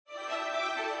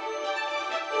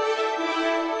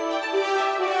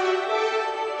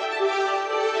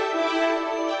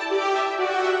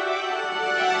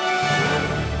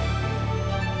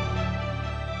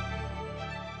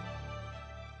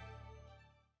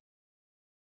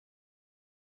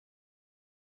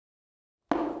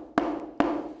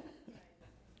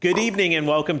Good evening and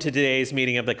welcome to today's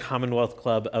meeting of the Commonwealth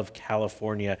Club of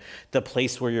California, the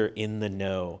place where you're in the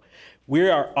know. We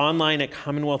are online at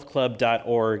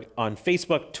commonwealthclub.org on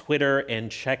Facebook, Twitter,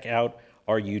 and check out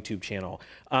our YouTube channel.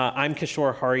 I'm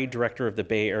Kishore Hari, director of the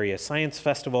Bay Area Science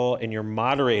Festival and your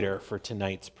moderator for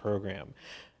tonight's program.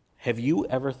 Have you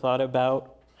ever thought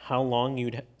about how long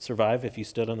you'd survive if you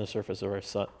stood on the surface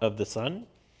of the sun?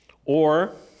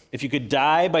 Or if you could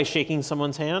die by shaking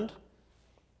someone's hand?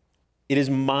 It is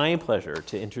my pleasure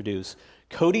to introduce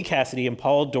Cody Cassidy and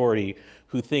Paul Doherty,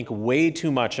 who think way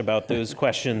too much about those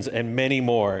questions and many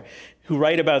more, who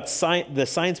write about the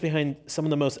science behind some of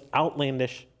the most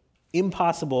outlandish,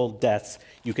 impossible deaths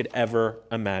you could ever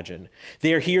imagine.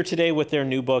 They are here today with their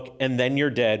new book, And Then You're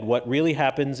Dead: What Really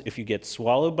Happens If You Get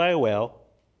Swallowed by a Whale,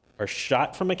 are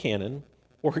shot from a cannon,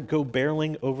 or go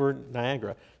barreling over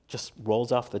Niagara. Just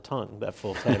rolls off the tongue, that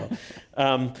full title.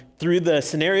 Through the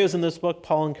scenarios in this book,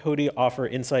 Paul and Cody offer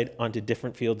insight onto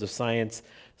different fields of science,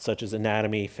 such as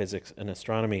anatomy, physics, and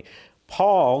astronomy.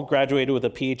 Paul graduated with a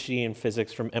PhD in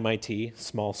physics from MIT,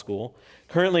 small school.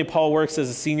 Currently, Paul works as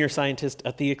a senior scientist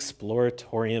at the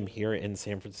Exploratorium here in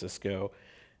San Francisco.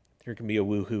 There can be a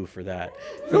woohoo for that.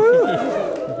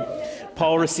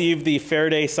 Paul received the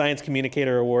Faraday Science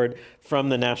Communicator Award from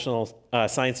the National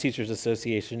Science Teachers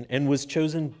Association and was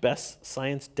chosen Best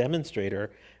Science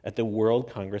Demonstrator at the World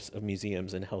Congress of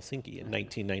Museums in Helsinki in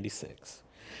 1996.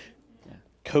 Yeah.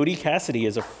 Cody Cassidy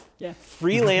is a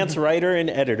freelance writer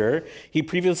and editor. He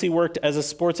previously worked as a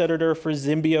sports editor for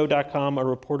Zimbio.com, a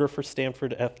reporter for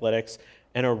Stanford Athletics,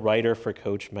 and a writer for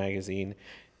Coach magazine.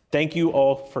 Thank you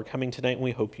all for coming tonight, and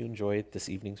we hope you enjoyed this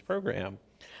evening's program.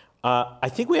 I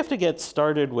think we have to get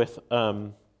started with a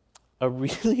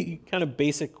really kind of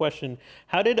basic question.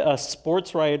 How did a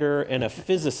sports writer and a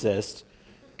physicist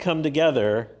come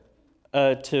together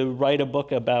to write a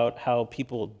book about how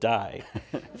people die?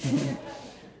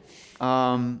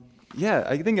 Yeah,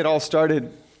 I think it all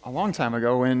started a long time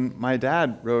ago when my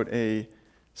dad wrote a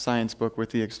science book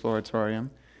with the Exploratorium,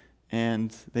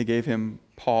 and they gave him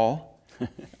Paul,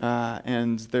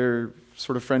 and their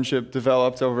sort of friendship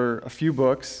developed over a few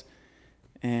books.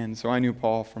 And so I knew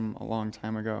Paul from a long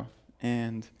time ago.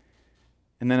 And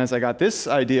then as I got this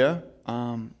idea,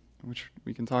 which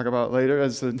we can talk about later,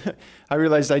 I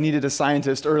realized I needed a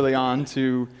scientist early on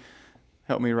to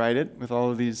help me write it with all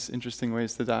of these interesting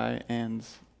ways to die, and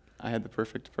I had the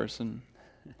perfect person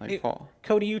like Paul.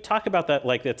 Cody, you talk about that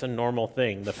like it's a normal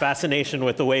thing, the fascination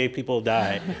with the way people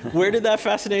die. Where did that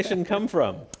fascination come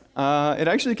from? It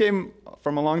actually came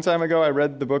from a long time ago. I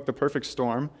read the book The Perfect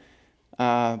Storm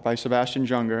by Sebastian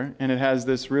Junger, and it has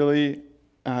this really,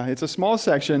 it's a small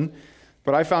section,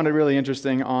 but I found it really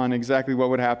interesting on exactly what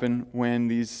would happen when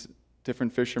these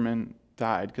different fishermen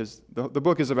died, because the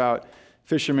book is about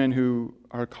fishermen who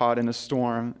are caught in a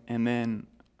storm and then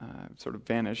sort of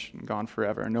vanish and gone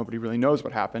forever, and nobody really knows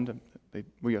what happened.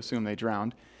 We assume they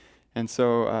drowned. And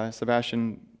so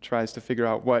Sebastian tries to figure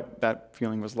out what that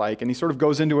feeling was like, and he sort of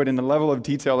goes into it in a level of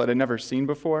detail that I'd never seen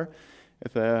before,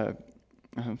 with a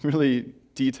really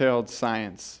detailed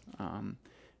science, and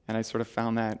I sort of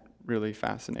found that really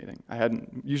fascinating.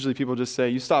 Usually people just say,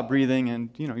 you stop breathing and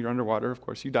you're underwater, of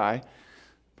course you die,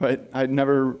 but I'd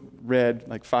never read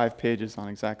like 5 pages on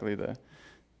exactly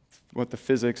what the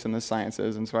physics and the science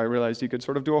is, and so I realized you could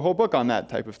sort of do a whole book on that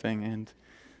type of thing,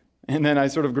 and then we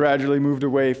sort of gradually moved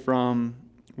away from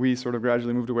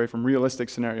realistic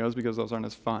scenarios because those aren't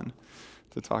as fun,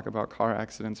 to talk about car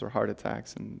accidents or heart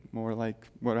attacks, and more like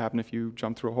what would happen if you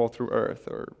jumped through a hole through Earth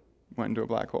or went into a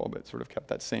black hole, but sort of kept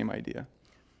that same idea.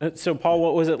 So Paul,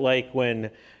 what was it like when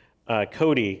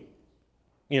Cody,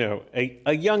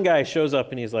 a young guy shows up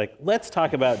and he's like, let's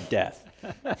talk about death?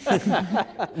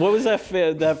 What was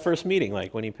that first meeting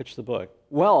like when he pitched the book?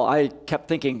 Well, I kept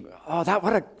thinking,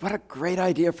 what a great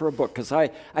idea for a book, because I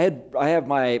have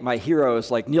my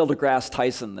heroes like Neil deGrasse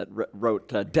Tyson that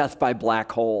wrote Death by Black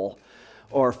Hole,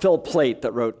 or Phil Plait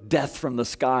that wrote Death from the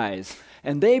Skies.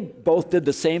 And they both did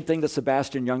the same thing that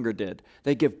Sebastian Junger did.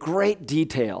 They give great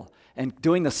detail and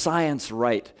doing the science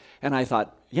right. And I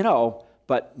thought,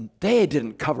 but they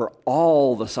didn't cover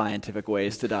all the scientific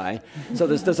ways to die. So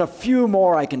there's a few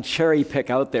more I can cherry pick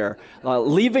out there.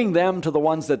 Leaving them to the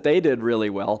ones that they did really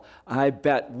well, I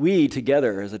bet we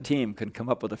together as a team can come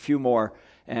up with a few more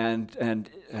and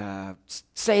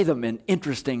say them in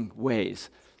interesting ways.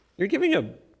 You're giving a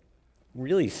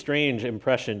really strange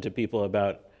impression to people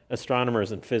about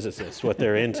astronomers and physicists, what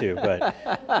they're into, but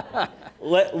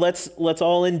let's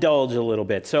all indulge a little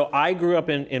bit. So I grew up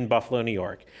in Buffalo, New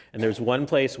York, and there's one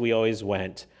place we always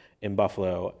went in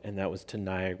Buffalo, and that was to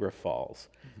Niagara Falls.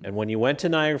 Mm-hmm. And when you went to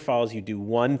Niagara Falls, you do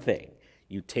one thing.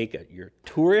 You take your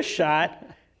tourist shot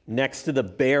next to the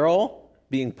barrel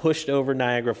being pushed over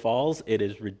Niagara Falls. It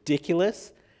is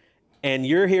ridiculous. And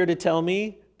you're here to tell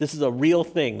me this is a real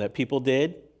thing that people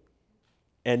did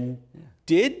and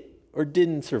did or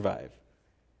didn't survive?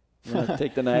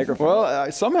 Take the Niagara Falls.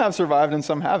 Well, some have survived and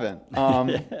some haven't.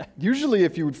 Usually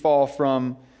if you would fall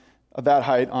from that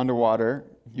height onto water,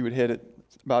 you would hit it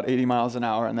about 80 miles an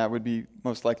hour, and that would be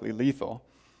most likely lethal.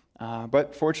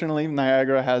 But fortunately,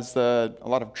 Niagara has a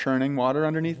lot of churning water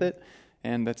underneath it,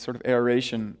 and that sort of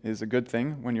aeration is a good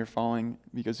thing when you're falling,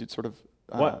 because it's sort of...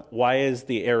 Why is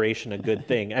the aeration a good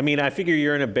thing? I mean, I figure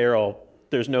you're in a barrel.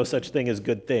 There's no such thing as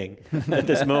good thing at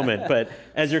this moment. But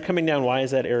as you're coming down, why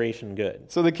is that aeration good?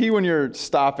 So the key when you're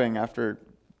stopping after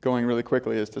going really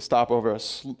quickly is to stop over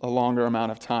a longer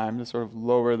amount of time to sort of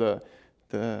lower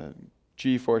the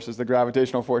G forces, the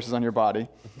gravitational forces on your body.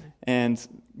 And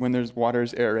when there's water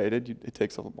is aerated, it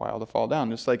takes a while to fall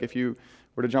down. Just like if you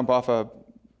were to jump off a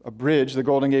bridge, the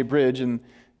Golden Gate Bridge, and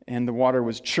the water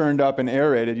was churned up and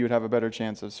aerated, you would have a better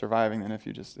chance of surviving than if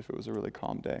it was a really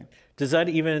calm day. Does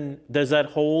that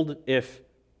hold if,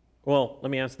 well,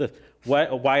 let me ask this,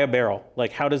 why a barrel?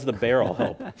 Like, how does the barrel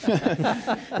help?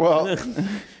 Well,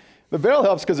 the barrel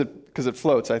helps because it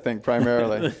floats, I think,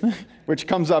 primarily, which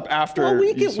comes up after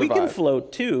you survive. We can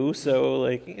float too, so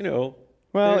like,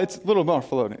 Well, it's a little more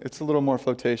floating. It's a little more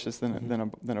flotatious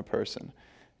than a person.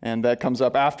 And that comes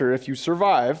up after, if you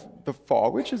survive the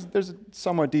fall, which is, there's a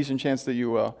somewhat decent chance that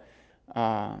you will,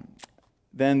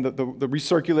 then the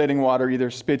recirculating water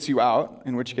either spits you out,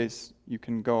 in which case you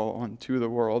can go on to the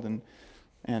world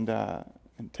and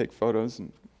take photos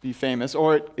and be famous,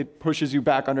 or it pushes you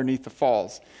back underneath the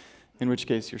falls, in which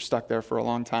case you're stuck there for a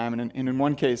long time. And in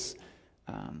one case,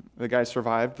 the guy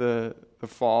survived the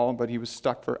fall, but he was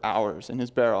stuck for hours in his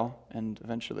barrel and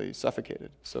eventually suffocated.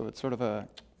 So it's sort of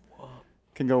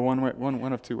can go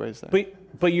one of two ways there.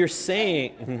 But you're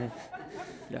saying,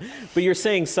 but you're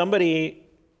saying somebody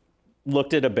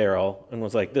looked at a barrel and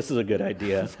was like, "This is a good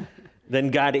idea,"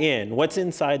 then got in. What's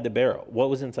inside the barrel? What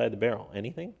was inside the barrel?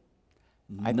 Anything?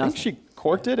 I think she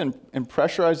corked it and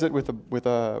pressurized it with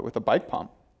a bike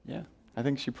pump. Yeah. I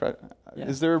think she.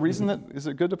 Is there a reason is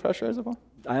it good to pressurize a pump?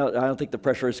 I don't think the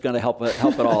pressure is going to help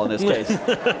at all in this case.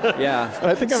 Yeah.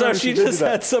 I think So she just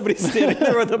had somebody standing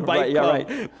there with a bike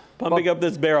pump, pumping up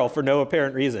this barrel for no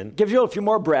apparent reason. Gives you a few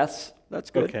more breaths.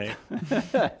 That's good. Okay.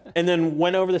 And then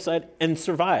went over the side and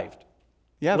survived.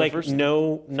 Yeah. Like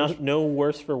no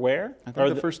worse for wear. I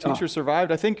think the first teacher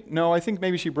survived. I think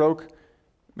maybe she broke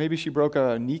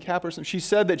a kneecap or something. She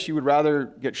said that she would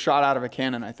rather get shot out of a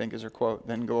cannon, I think is her quote,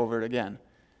 than go over it again.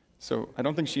 So I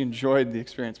don't think she enjoyed the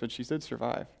experience, but she did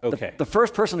survive. Okay. The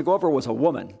first person to go over was a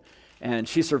woman, and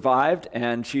she survived,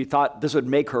 and she thought this would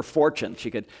make her fortune. She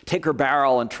could take her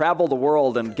barrel and travel the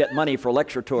world and get money for a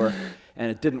lecture tour, and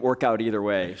it didn't work out either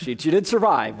way. She did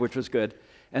survive, which was good.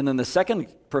 And then the second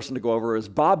person to go over is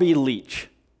Bobby Leach.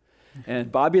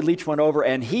 And Bobby Leach went over,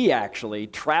 and he actually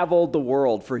traveled the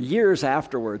world for years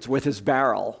afterwards with his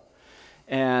barrel.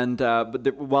 And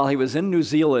while he was in New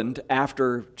Zealand,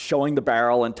 after showing the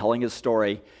barrel and telling his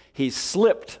story, he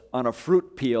slipped on a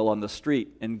fruit peel on the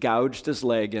street and gouged his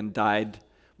leg and died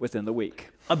within the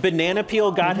week. A banana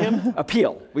peel got him? A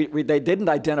peel. They didn't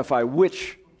identify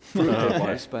which fruit it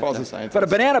was. But a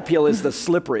banana peel is the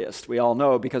slipperiest, we all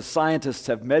know, because scientists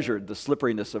have measured the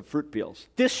slipperiness of fruit peels.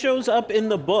 This shows up in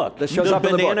the book. This shows up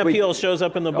in the book. Banana peel shows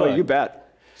up in the book. Oh, you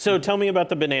bet. So tell me about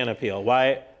the banana peel.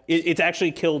 Why it's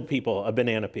actually killed people, a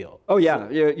banana peel. Oh, yeah.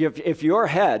 If your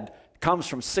head comes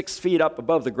from 6 feet up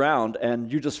above the ground and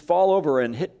you just fall over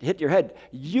and hit your head,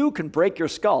 you can break your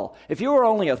skull. If you are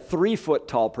only a 3-foot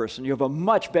tall person, you have a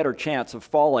much better chance of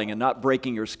falling and not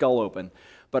breaking your skull open.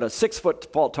 But a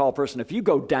 6-foot tall person, if you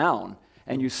go down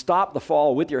and you stop the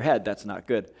fall with your head, that's not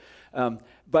good.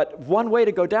 But one way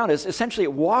to go down is essentially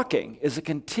walking is a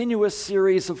continuous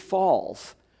series of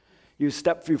falls. You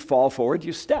fall forward,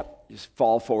 you step. You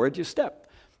fall forward, you step.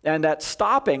 And that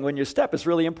stopping when you step is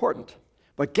really important.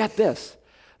 But get this,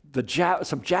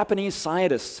 some Japanese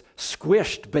scientists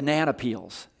squished banana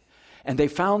peels, and they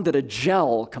found that a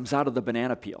gel comes out of the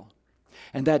banana peel.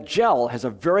 And that gel has a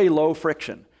very low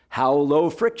friction. How low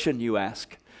friction, you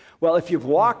ask? Well, if you've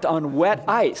walked on wet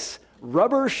ice,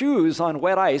 rubber shoes on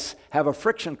wet ice have a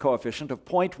friction coefficient of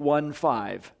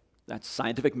 0.15. That's a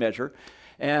scientific measure,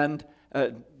 and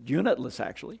unitless,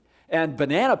 actually. And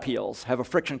banana peels have a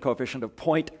friction coefficient of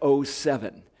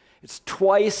 0.07. It's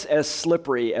twice as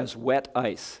slippery as wet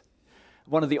ice.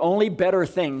 One of the only better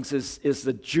things is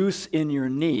the juice in your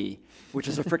knee, which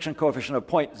is a friction coefficient of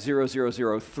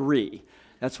 0.0003.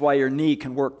 That's why your knee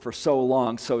can work for so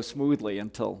long, so smoothly,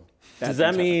 until Does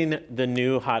that mean the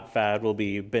new hot fad will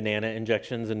be banana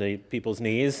injections into people's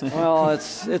knees? Well,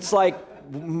 it's like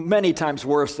many times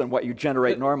worse than what you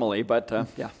generate normally, but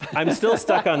yeah. I'm still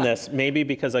stuck on this, maybe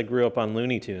because I grew up on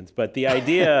Looney Tunes, but the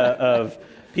idea of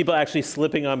people actually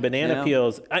slipping on banana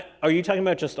peels, are you talking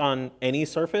about just on any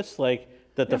surface? Like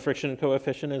that the friction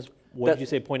coefficient is, what did you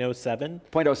say, 0.07?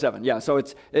 0.07, yeah. So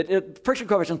friction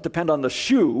coefficients depend on the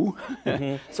shoe.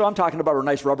 So I'm talking about a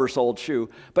nice rubber-soled shoe.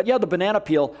 But yeah, the banana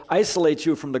peel isolates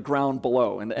you from the ground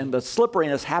below, and the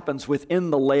slipperiness happens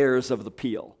within the layers of the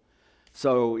peel.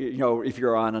 So, if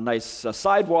you're on a nice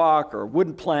sidewalk or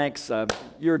wooden planks,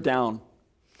 you're down.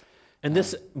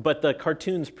 And but the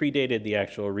cartoons predated the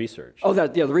actual research. Oh,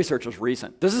 the research was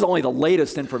recent. This is only the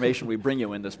latest information we bring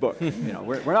you in this book.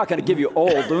 We're not going to give you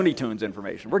old Looney Tunes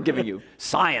information. We're giving you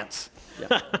science.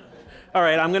 Yeah. All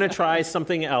right, I'm going to try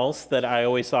something else that I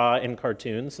always saw in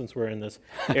cartoons, since we're in this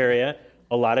area.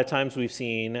 A lot of times we've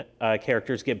seen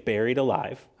characters get buried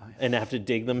alive and have to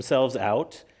dig themselves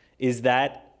out. Is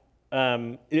that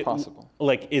possible?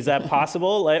 Is that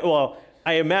possible? Well,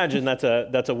 I imagine that's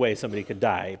a way somebody could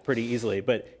die pretty easily.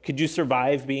 But could you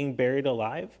survive being buried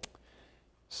alive?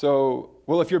 So,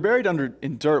 well, if you're buried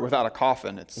in dirt without a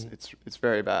coffin, it's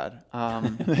very bad.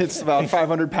 It's about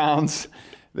 500 pounds.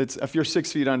 If you're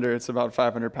 6 feet under, it's about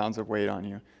 500 pounds of weight on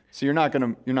you. So you're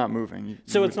not moving.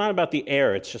 So it's not about the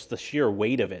air; it's just the sheer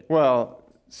weight of it. Well,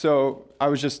 so I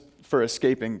was just for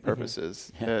escaping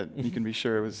purposes. You can be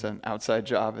sure it was an outside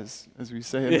job, as we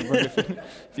say in the book,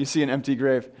 if you see an empty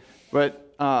grave.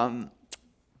 But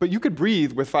you could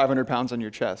breathe with 500 pounds on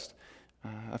your chest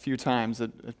a few times.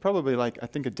 It probably I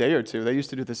think a day or two. They used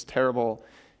to do this terrible,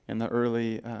 in the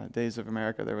early days of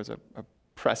America, there was a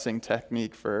pressing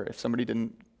technique for if somebody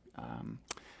didn't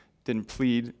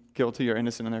plead guilty or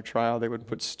innocent in their trial, they would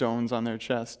put stones on their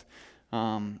chest,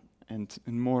 and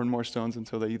more stones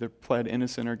until they either pled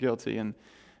innocent or guilty. And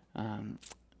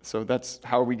so that's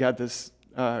how we got this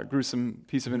gruesome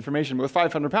piece of information. But with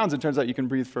 500 pounds, it turns out you can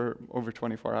breathe for over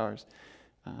 24 hours.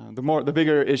 The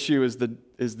bigger issue is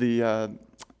the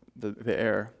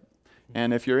air.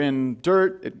 And if you're in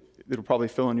dirt, it'll probably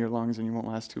fill in your lungs and you won't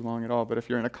last too long at all. But if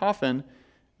you're in a coffin,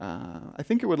 I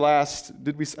think it would last.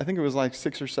 I think it was like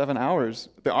 6 or 7 hours.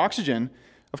 The oxygen,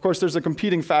 of course, there's a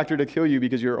competing factor to kill you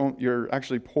because you're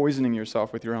actually poisoning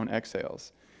yourself with your own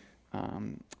exhales.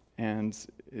 And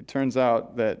it turns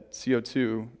out that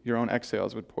CO2, your own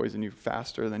exhales, would poison you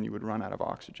faster than you would run out of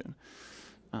oxygen.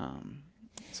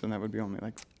 So that would be only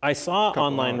like. I saw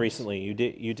online hours. Recently,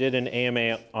 you did an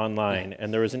AMA online,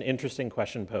 and there was an interesting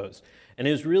question posed, and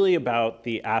it was really about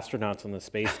the astronauts on the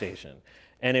space station,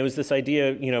 and it was this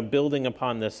idea, building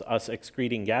upon us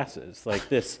excreting gases, like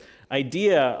this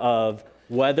idea of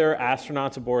whether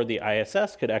astronauts aboard the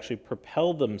ISS could actually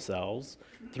propel themselves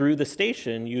through the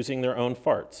station using their own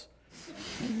farts.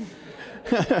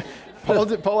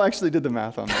 Paul actually did the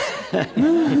math on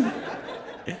this.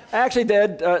 I actually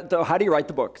did. How do you write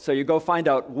the book? So you go find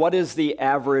out what is the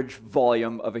average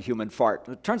volume of a human fart.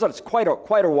 It turns out it's quite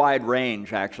a wide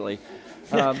range, actually.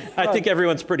 I think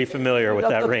everyone's pretty familiar with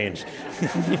that range.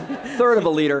 Third of a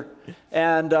liter.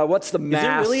 And what's the mass?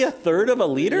 Is it really a third of a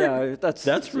liter? Yeah,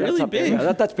 that's really big.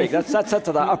 Yeah, that's big. That's set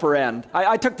to the upper end.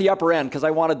 I took the upper end because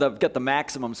I wanted to get the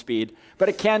maximum speed, but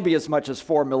it can be as much as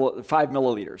 5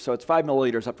 milliliters. So it's 5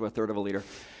 milliliters up to a third of a liter.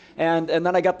 And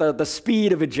then I got the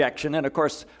speed of ejection, and of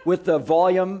course, with the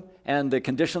volume and the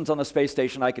conditions on the space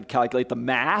station, I could calculate the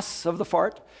mass of the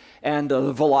fart and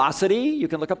the velocity. You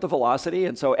can look up the velocity,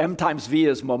 and so m times v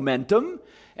is momentum,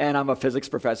 and I'm a physics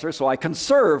professor, so I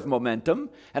conserve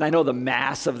momentum, and I know the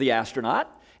mass of the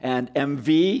astronaut, and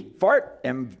mv fart,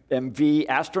 mv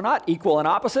astronaut, equal and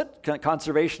opposite,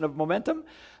 conservation of momentum.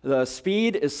 The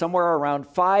speed is somewhere around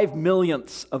 5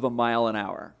 millionths of a mile an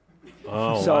hour.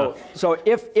 Oh, so, wow. So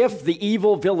if the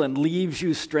evil villain leaves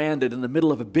you stranded in the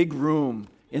middle of a big room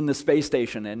in the space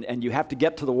station and you have to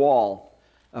get to the wall,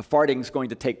 farting is going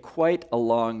to take quite a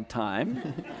long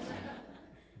time.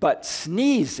 But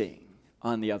sneezing,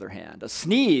 on the other hand, a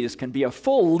sneeze can be a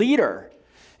full liter,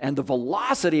 and the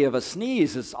velocity of a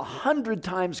sneeze is 100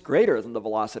 times greater than the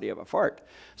velocity of a fart.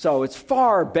 So it's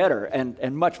far better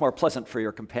and much more pleasant for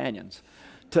your companions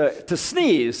to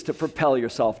sneeze to propel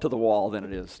yourself to the wall than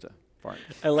it is to fart.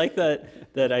 I like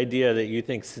that idea that you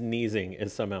think sneezing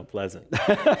is somehow pleasant.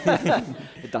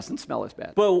 It doesn't smell as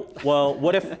bad. Well,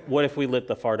 what if we lit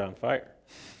the fart on fire?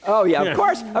 Oh yeah,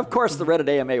 of course the Reddit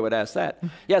AMA would ask that.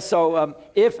 Yeah, so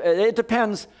if it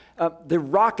depends, the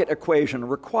rocket equation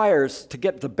requires, to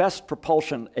get the best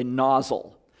propulsion, a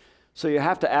nozzle. So you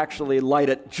have to actually light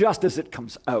it just as it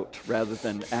comes out rather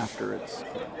than after it's.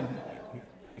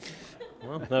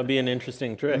 Well, that would be an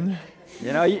interesting trick.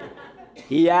 You know,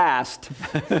 he asked.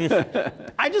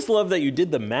 I just love that you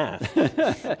did the math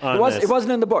on this. It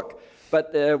wasn't in the book,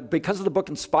 but because of the book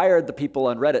inspired the people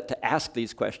on Reddit to ask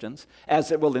these questions,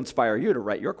 as it will inspire you to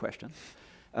write your question,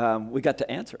 we got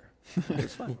to answer. It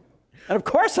was fun. And of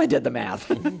course I did the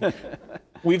math.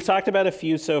 We've talked about a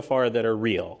few so far that are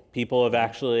real. People have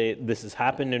actually, this has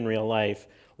happened in real life.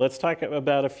 Let's talk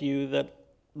about a few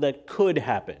that could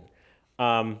happen.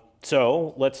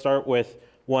 So let's start with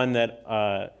one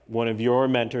that one of your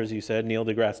mentors, you said, Neil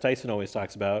deGrasse Tyson, always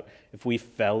talks about. If we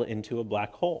fell into a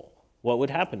black hole, what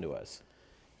would happen to us?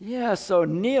 Yeah, so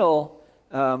Neil,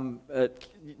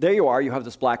 there you are, you have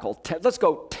this black hole. Let's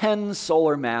go 10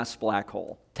 solar mass black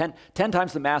hole. 10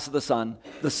 times the mass of the sun,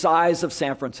 the size of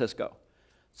San Francisco.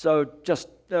 So just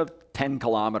 10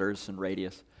 kilometers in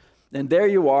radius. And there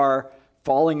you are,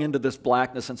 falling into this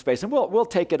blackness in space. And we'll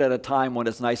take it at a time when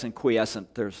it's nice and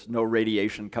quiescent. There's no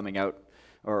radiation coming out,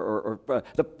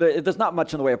 there's not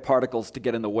much in the way of particles to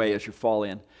get in the way as you fall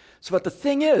in. So, but the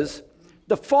thing is,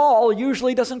 the fall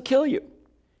usually doesn't kill you.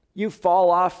 You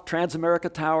fall off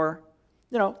Transamerica Tower.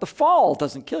 You know, the fall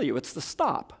doesn't kill you. It's the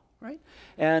stop, right?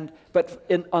 But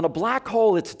on a black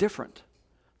hole, it's different.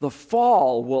 The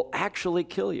fall will actually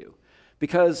kill you,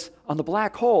 because on the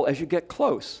black hole, as you get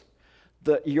close,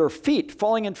 your feet,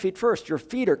 falling in feet first, your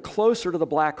feet are closer to the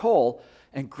black hole,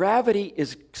 and gravity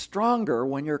is stronger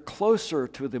when you're closer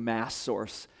to the mass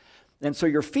source. And so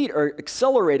your feet are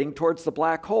accelerating towards the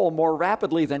black hole more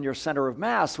rapidly than your center of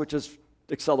mass, which is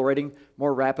accelerating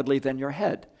more rapidly than your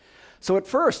head. So at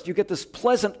first, you get this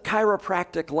pleasant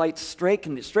chiropractic light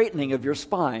straightening of your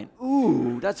spine.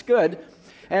 Ooh, that's good.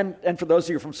 And for those of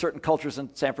you from certain cultures in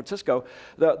San Francisco,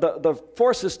 the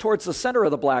force is towards the center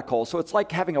of the black hole, so it's like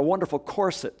having a wonderful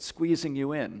corset squeezing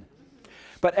you in.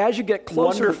 But as you get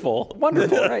closer...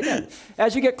 Wonderful, right? Yeah.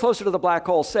 As you get closer to the black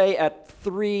hole, say at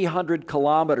 300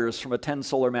 kilometers from a 10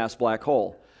 solar mass black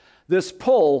hole, this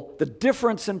pull, the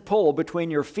difference in pull between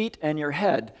your feet and your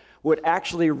head, would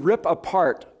actually rip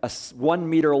apart a 1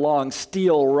 meter long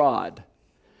steel rod.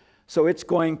 So it's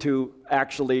going to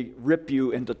actually rip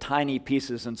you into tiny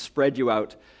pieces and spread you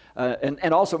out,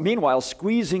 and also, meanwhile,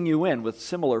 squeezing you in with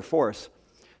similar force.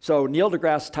 So Neil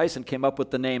deGrasse Tyson came up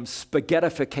with the name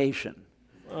spaghettification,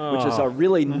 which is a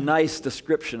really nice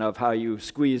description of how you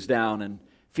squeeze down and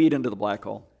feed into the black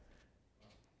hole.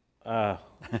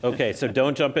 Okay, so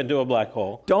don't jump into a black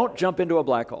hole. Don't jump into a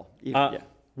black hole. Yeah.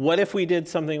 What if we did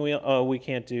something we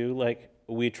can't do, like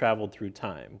we traveled through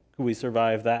time? Could we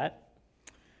survive that?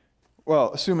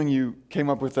 Well, assuming you came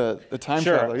up with the time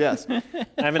Sure. traveler, yes. I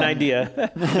have an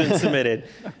idea. It's been submitted.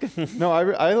 No,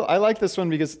 I like this one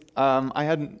because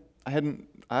I,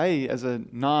 as a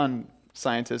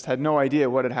non-scientist, had no idea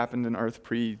what had happened in Earth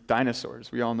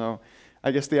pre-dinosaurs. We all know, I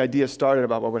guess the idea started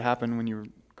about what would happen when you were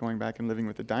going back and living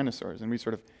with the dinosaurs, and we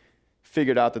sort of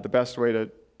figured out that the best way to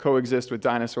coexist with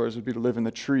dinosaurs would be to live in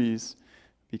the trees,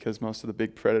 because most of the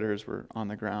big predators were on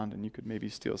the ground and you could maybe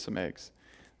steal some eggs.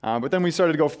 But then we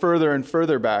started to go further and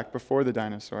further back before the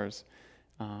dinosaurs,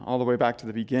 all the way back to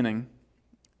the beginning,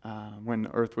 when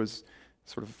Earth was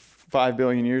sort of 5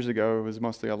 billion years ago. It was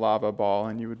mostly a lava ball,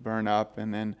 and you would burn up.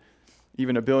 And then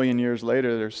even 1 billion years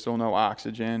later, there's still no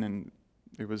oxygen, and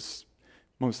it was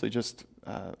mostly just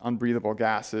unbreathable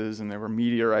gases, and there were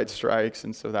meteorite strikes,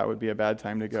 and so that would be a bad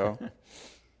time to go.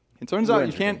 It turns out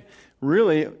you can't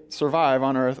really survive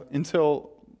on Earth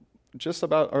until just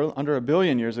about under 1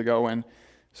 billion years ago, when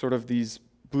sort of these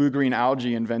blue-green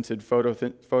algae invented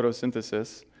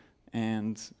photosynthesis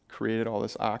and created all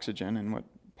this oxygen, and what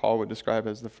Paul would describe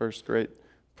as the first great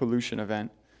pollution event.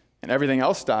 And everything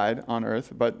else died on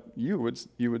Earth, but you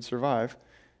would survive.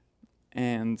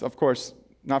 And of course,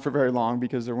 not for very long,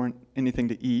 because there weren't anything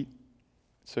to eat,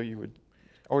 so you would,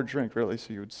 or drink really,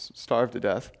 so you would starve to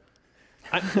death.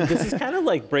 This is kind of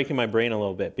like breaking my brain a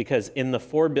little bit, because in the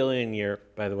 4 billion year,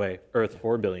 by the way, Earth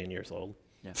 4 billion years old,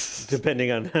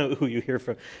 depending on who you hear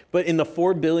from. But in the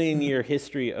 4 billion year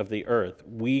history of the Earth,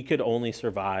 we could only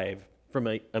survive from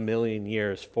a million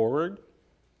years forward.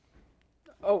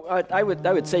 Oh, I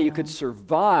would say you could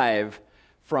survive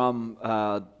from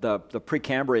the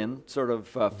Precambrian, sort of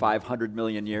 500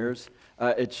 million years.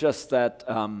 It's just that,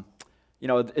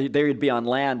 there you'd be on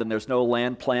land, and there's no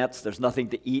land plants, there's nothing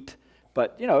to eat.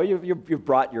 But, you've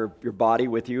brought your body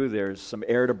with you. There's some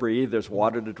air to breathe. There's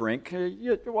water to drink.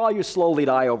 While you slowly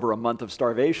die over a month of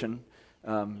starvation,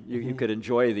 you could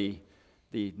enjoy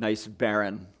the nice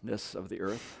barrenness of the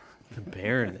Earth. The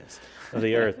barrenness of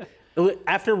the Earth.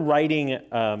 After writing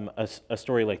a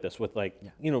story like this with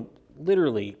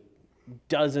literally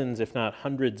dozens, if not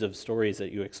hundreds of stories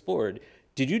that you explored,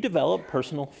 Did you develop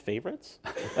personal favorites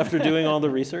after doing all the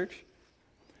research?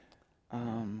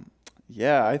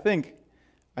 Yeah, I think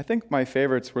my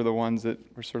favorites were the ones that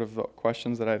were sort of the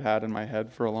questions that I'd had in my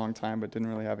head for a long time but didn't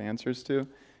really have answers to,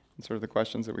 and sort of the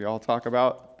questions that we all talk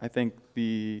about. I think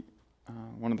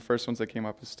one of the first ones that came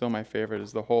up is still my favorite,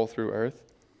 is the hole through Earth.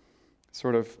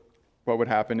 Sort of what would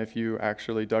happen if you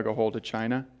actually dug a hole to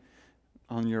China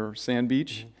on your sand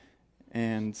beach.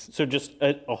 And so just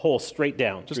a hole straight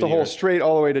down. Just a hole straight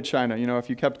all the way to China. You know, if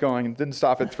you kept going and didn't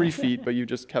stop at 3 feet, but you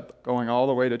just kept going all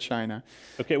the way to China.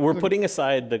 Okay, we're putting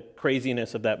aside the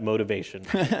craziness of that motivation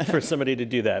for somebody to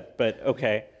do that, but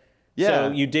okay. Yeah.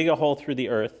 So you dig a hole through the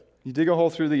Earth. You dig a hole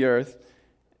through the Earth,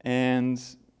 and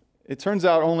it turns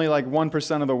out only like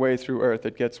 1% of the way through Earth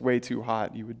it gets way too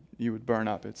hot. You would burn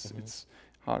up. It's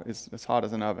hot. It's as hot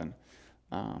as an oven.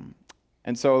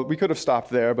 And so we could have stopped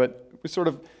there, but we sort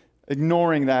of,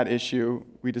 ignoring that issue,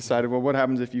 we decided, well, what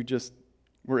happens if you just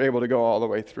were able to go all the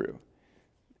way through?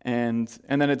 And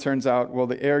then it turns out, well,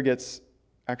 the air gets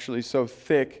actually so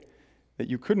thick that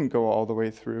you couldn't go all the way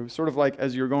through. Sort of like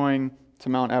as you're going to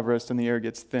Mount Everest and the air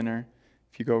gets thinner.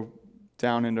 If you go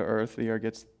down into Earth, the air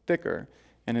gets thicker.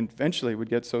 And eventually it would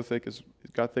get so thick it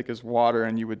got thick as water,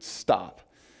 and you would stop.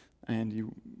 And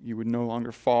you would no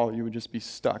longer fall. You would just be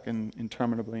stuck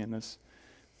interminably in this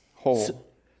hole.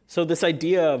 So this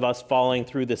idea of us falling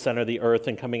through the center of the Earth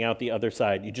and coming out the other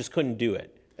side, you just couldn't do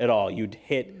it at all. You'd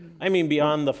hit, I mean,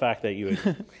 beyond the fact that you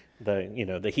would,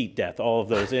 the heat death, all of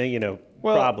those,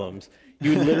 problems.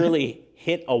 You would literally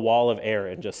hit a wall of air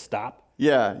and just stop.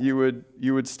 Yeah, you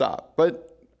would stop.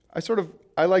 But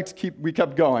we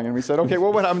kept going, and we said, okay,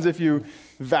 well, what happens if you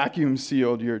vacuum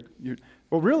sealed your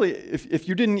well, really, if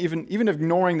you didn't even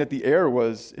ignoring that the air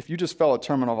was, if you just fell at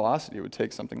terminal velocity, it would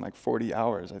take something like 40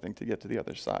 hours, I think, to get to the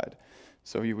other side.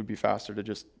 So you would be faster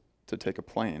to take a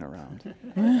plane around.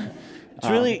 It's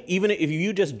really, even if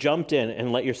you just jumped in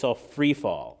and let yourself free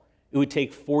fall, it would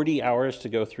take 40 hours to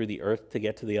go through the Earth to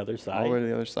get to the other side? All the way to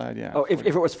the other side, yeah. Oh, if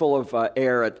it was full of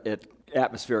air at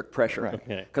atmospheric pressure. Right.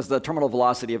 Okay. Because the terminal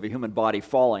velocity of a human body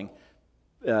falling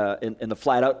in the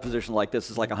flat-out position like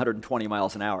this is like 120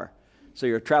 miles an hour. So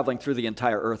you're traveling through the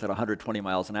entire Earth at 120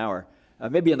 miles an hour.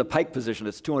 Maybe in the pike position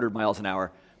it's 200 miles an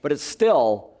hour, but it's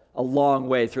still a long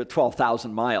way through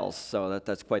 12,000 miles, so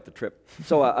that's quite the trip.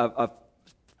 So a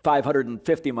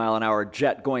 550 mile an hour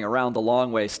jet going around the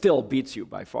long way still beats you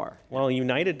by far. Well,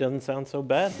 United doesn't sound so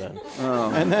bad then.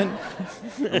 And then,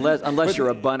 unless you're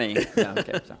a bunny. Yeah,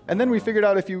 okay, so. And then we figured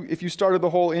out if you started the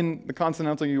hole in the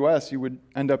continental U.S., you would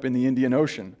end up in the Indian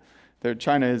Ocean.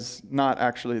 China is not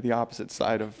actually the opposite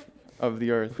side of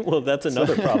the Earth. Well, that's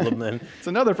another problem then. It's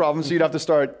another problem. So you'd have to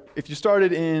start, if you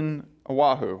started in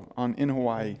Oahu, in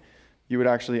Hawaii, you would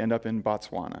actually end up in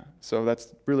Botswana. So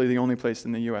that's really the only place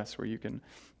in the U.S. where you can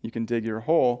dig your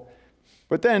hole.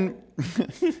 But then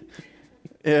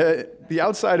the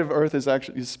outside of Earth is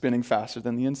actually spinning faster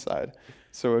than the inside.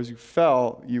 So as you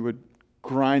fell, you would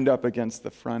grind up against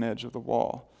the front edge of the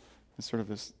wall. It's sort of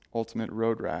this ultimate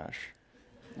road rash.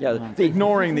 Yeah,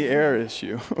 Ignoring the air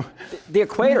issue. the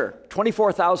equator,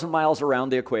 24,000 miles around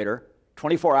the equator,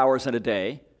 24 hours in a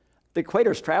day. The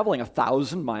equator is traveling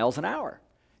 1,000 miles an hour.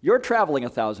 You're traveling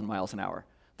 1,000 miles an hour.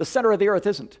 The center of the Earth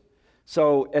isn't.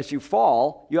 So as you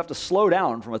fall, you have to slow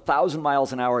down from 1,000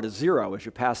 miles an hour to 0 as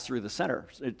you pass through the center.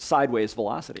 It's sideways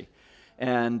velocity.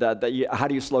 And how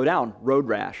do you slow down? Road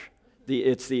rash.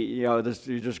 You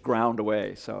just ground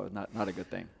away. So not a good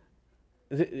thing.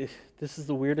 This is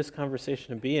the weirdest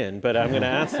conversation to be in, but I'm going to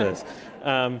ask this.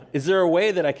 Is there a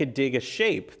way that I could dig a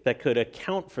shape that could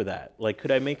account for that? Like,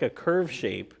 could I make a curve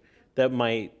shape that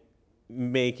might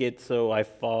make it so I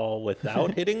fall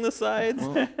without hitting the sides?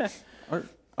 Well,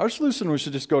 our solution was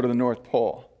to just go to the North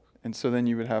Pole, and so then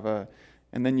you would have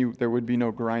there would be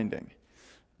no grinding.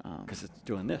 Because it's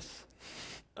doing this.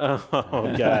 Oh,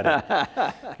 got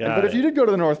it. But if you did go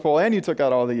to the North Pole and you took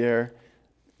out all the air,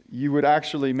 you would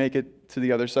actually make it to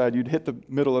the other side. You'd hit the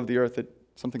middle of the Earth at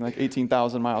something like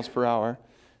 18,000 miles per hour,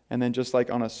 and then just like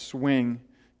on a swing,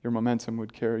 your momentum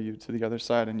would carry you to the other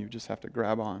side, and you just have to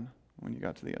grab on when you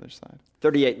got to the other side.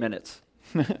 38 minutes.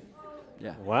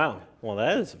 Yeah. Wow. Well,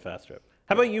 that is a fast trip.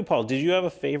 How about you, Paul? Did you have a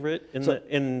favorite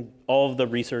in all of the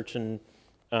research and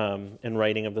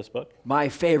writing of this book? My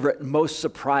favorite, most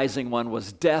surprising one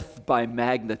was death by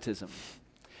magnetism.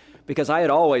 Because I had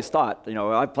always thought,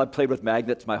 I've played with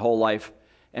magnets my whole life,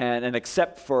 and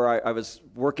except for I was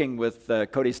working with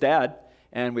Cody's dad,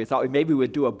 and we thought maybe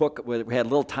we'd do a book where we had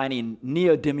little tiny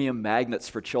neodymium magnets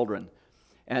for children.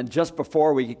 And just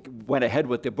before we went ahead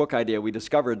with the book idea, we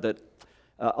discovered that,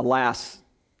 alas,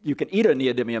 you can eat a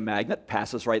neodymium magnet,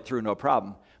 passes right through, no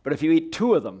problem. But if you eat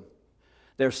 2 of them,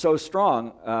 they're so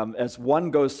strong, as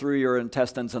one goes through your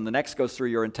intestines and the next goes through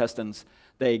your intestines,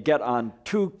 they get on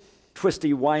two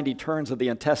twisty, windy turns of the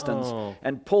intestines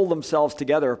and pull themselves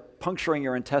together, puncturing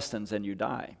your intestines, and you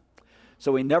die.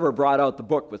 So we never brought out the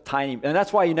book with tiny, and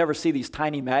that's why you never see these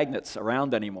tiny magnets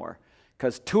around anymore,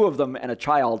 because 2 of them and a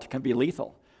child can be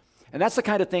lethal. And that's the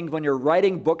kind of thing, when you're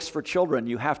writing books for children,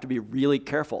 you have to be really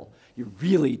careful. You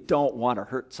really don't want to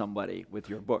hurt somebody with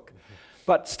your book.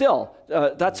 But still,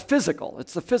 that's physical.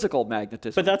 It's the physical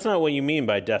magnetism. But that's not what you mean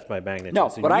by death by magnetism. No,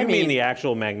 but I mean the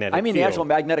actual magnetic field. I mean the actual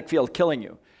magnetic field killing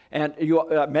you. And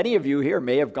many of you here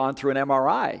may have gone through an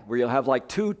MRI where you'll have like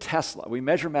 2 Tesla. We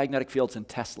measure magnetic fields in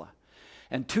Tesla.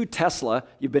 And 2 Tesla,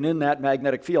 you've been in that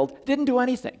magnetic field, didn't do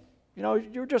anything. You know,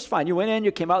 you're just fine. You went in,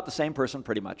 you came out the same person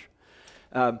pretty much.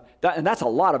 And that's a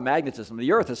lot of magnetism.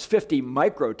 The Earth is 50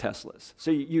 microteslas.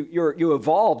 So you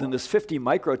evolved in this 50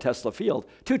 microtesla field.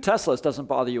 2 Teslas doesn't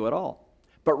bother you at all.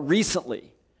 But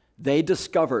recently, they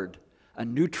discovered a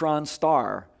neutron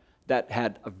star that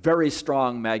had a very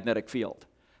strong magnetic field.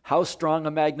 How strong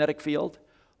a magnetic field?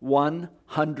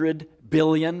 100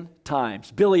 billion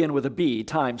times, billion with a B,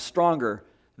 times stronger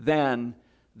than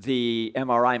the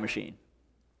MRI machine.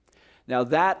 Now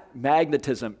that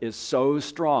magnetism is so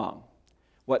strong.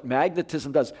 What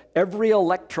magnetism does, every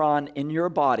electron in your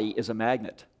body is a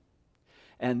magnet.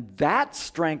 And that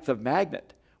strength of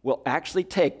magnet will actually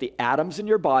take the atoms in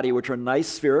your body, which are nice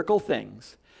spherical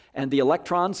things, and the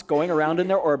electrons going around in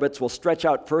their orbits will stretch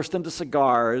out first into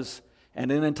cigars and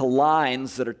then into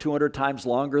lines that are 200 times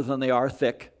longer than they are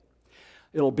thick.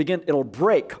 It'll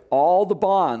break all the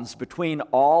bonds between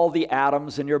all the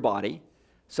atoms in your body.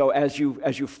 So as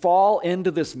you fall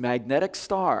into this magnetic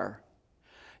star,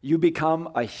 you become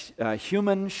a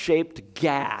human-shaped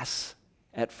gas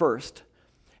at first.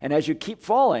 And as you keep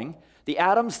falling, the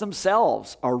atoms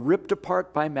themselves are ripped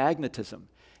apart by magnetism.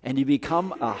 And you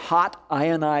become a hot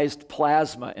ionized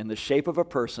plasma in the shape of a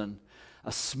person,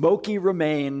 a smoky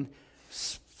remain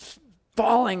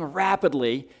falling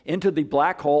rapidly into the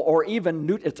black hole, or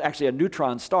even, it's actually a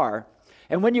neutron star.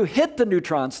 And when you hit the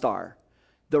neutron star,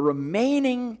 the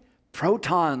remaining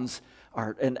protons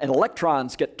and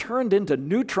electrons get turned into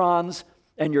neutrons,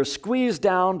 and you're squeezed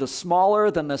down to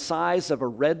smaller than the size of a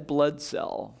red blood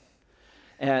cell,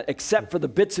 except for the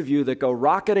bits of you that go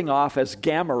rocketing off as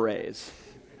gamma rays.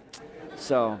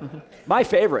 So, my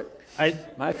favorite.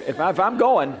 If I'm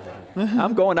going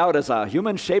out as a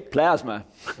human-shaped plasma.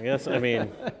 I guess, I mean,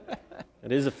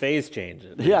 it is a phase change.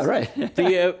 Yeah, right.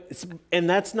 And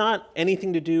that's not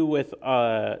anything to do with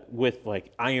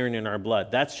like iron in our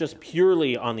blood. That's just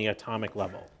purely on the atomic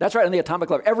level. That's right, on the atomic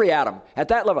level. Every atom, at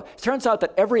that level. It turns out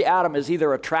that every atom is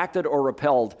either attracted or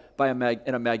repelled by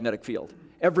in a magnetic field.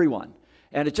 Everyone.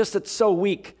 And it's so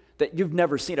weak that you've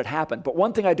never seen it happen. But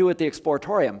one thing I do at the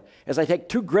Exploratorium is I take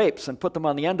 2 grapes and put them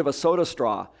on the end of a soda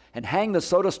straw and hang the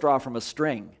soda straw from a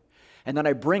string. And then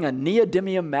I bring a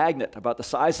neodymium magnet about the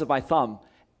size of my thumb,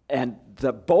 and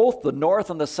both the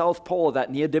north and the south pole of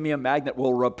that neodymium magnet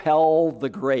will repel the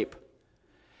grape.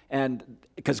 And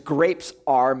because grapes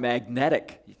are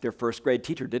magnetic. Their first grade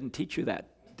teacher didn't teach you that,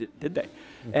 did they?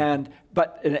 Mm-hmm.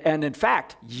 And in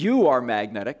fact, you are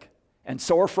magnetic, and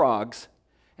so are frogs.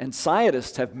 And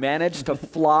scientists have managed to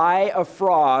fly a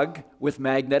frog with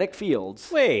magnetic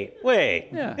fields. Wait.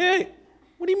 Yeah. Hey,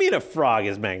 what do you mean a frog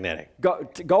is magnetic?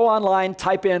 Go online,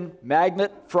 type in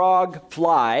magnet, frog,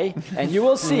 fly, and you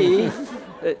will see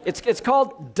it's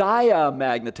called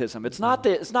diamagnetism. It's not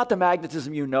the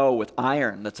magnetism you know with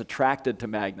iron that's attracted to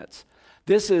magnets.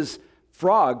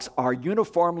 Frogs are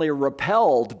uniformly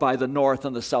repelled by the north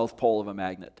and the south pole of a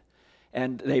magnet.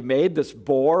 And they made this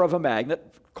bore of a magnet,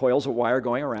 coils of wire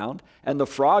going around, and the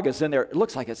frog is in there. It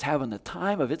looks like it's having the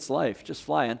time of its life, just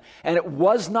flying. And it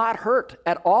was not hurt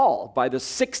at all by the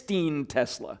 16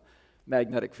 Tesla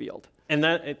magnetic field. And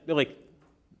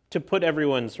to put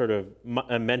everyone's sort of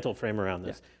a mental frame around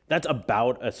this, that's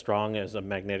about as strong as a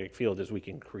magnetic field as we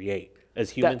can create, as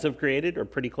humans have created, or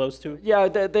pretty close to? Yeah,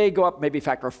 they go up maybe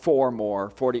factor 4 more,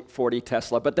 40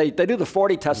 Tesla. But they do the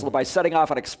 40 Tesla by setting off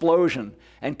an explosion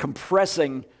and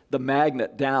compressing the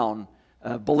magnet down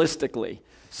ballistically.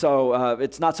 So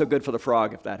it's not so good for the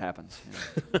frog if that happens.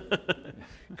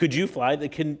 Could you fly?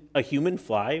 Can a human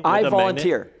fly with I a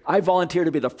volunteer. magnet? I volunteer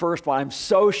to be the first one. I'm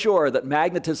so sure that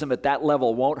magnetism at that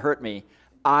level won't hurt me.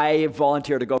 I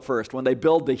volunteer to go first when they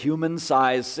build the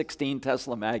human-sized 16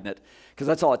 Tesla magnet, because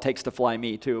that's all it takes to fly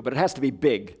me too. But it has to be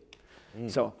big.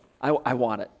 So I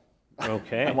want it.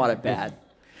 Okay. I want it bad.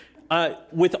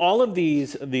 With all of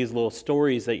these little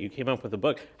stories that you came up with the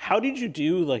book, how did you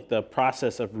do like the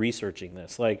process of researching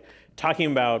this? Like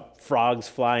talking about frogs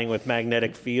flying with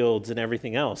magnetic fields and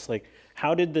everything else. Like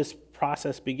how did this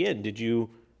process begin? Did you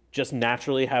just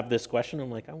naturally have this question? I'm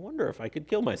like, I wonder if I could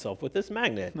kill myself with this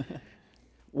magnet.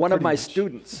 One of my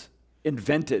students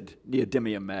invented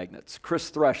neodymium magnets, Chris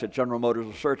Thrush at General Motors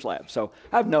Research Lab. So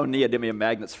I've known neodymium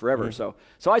magnets forever. So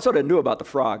I sort of knew about the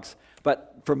frogs.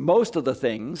 But for most of the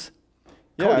things,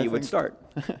 Cody would start.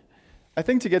 I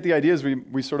think to get the ideas,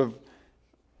 we sort of,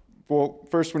 well,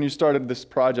 first when you started this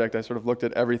project, I sort of looked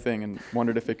at everything and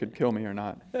wondered if it could kill me or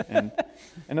not. And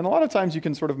then a lot of times you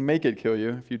can sort of make it kill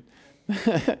you if you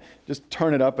just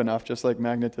turn it up enough, just like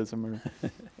magnetism or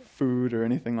food or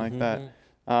anything like that.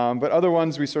 But other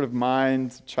ones we sort of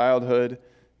mined, childhood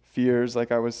fears,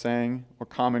 like I was saying, or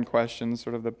common questions,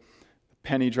 sort of the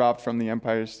penny dropped from the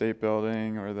Empire State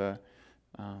Building or the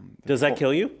Does that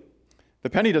kill you? The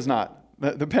penny does not.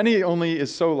 The penny only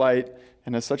is so light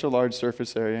and has such a large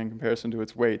surface area in comparison to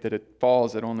its weight that it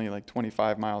falls at only like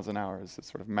 25 miles an hour as the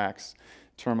sort of max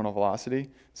terminal velocity.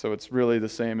 So it's really the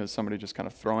same as somebody just kind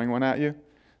of throwing one at you.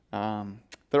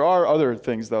 There are other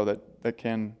things, though, that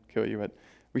can kill you.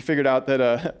 We figured out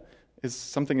that is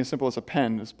something as simple as a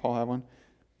pen. Does Paul have one?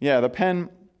 Yeah, the pen,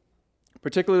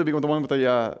 particularly the one with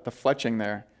the fletching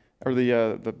there, or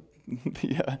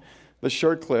the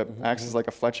shirt clip acts as like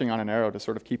a fletching on an arrow to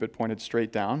sort of keep it pointed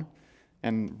straight down.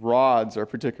 And rods are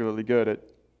particularly good at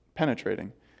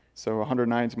penetrating. So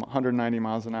 190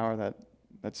 miles an hour,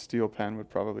 that steel pen would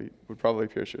probably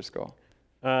pierce your skull.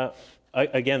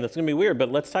 Again, that's going to be weird,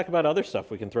 but let's talk about other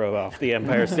stuff we can throw off the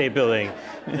Empire State Building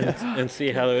and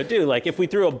see how it would do. Like if we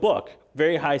threw a book,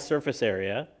 very high surface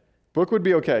area. Book would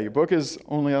be okay. Book is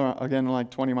only, again, like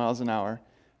 20 miles an hour.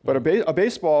 But a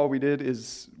baseball would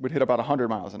hit about 100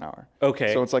 miles an hour.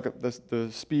 Okay. So it's like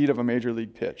the speed of a major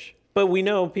league pitch. But we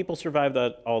know people survive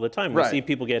that all the time. We see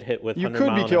people get hit with 100 mile an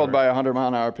hour. You could be killed by a 100 mile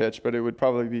an hour pitch, but it would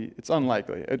probably be, it's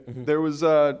unlikely. There was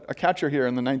a catcher here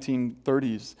in the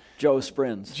 1930s. Joe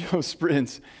Sprins. Joe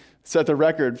Sprins set the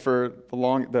record for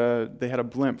they had a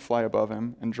blimp fly above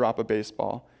him and drop a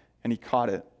baseball, and he caught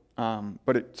it.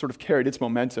 But it sort of carried its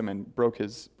momentum and broke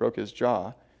his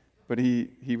jaw. But he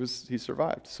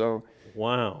survived. So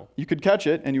wow, you could catch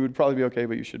it and you would probably be okay,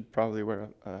 but you should probably wear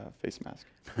a face mask.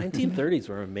 1930s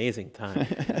were an amazing time.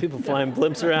 People flying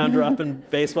blimps around, dropping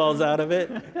baseballs out of it.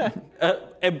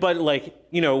 But like,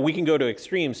 we can go to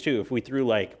extremes too. If we threw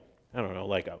like, I don't know,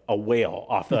 like a whale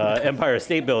off the Empire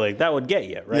State Building, that would get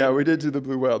you, right? Yeah, we did do the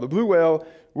blue whale. The blue whale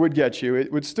would get you.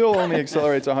 It would still only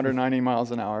accelerate to 190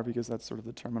 miles an hour because that's sort of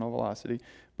the terminal velocity.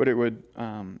 But it would,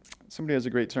 somebody has a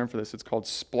great term for this. It's called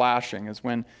splashing, is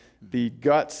when the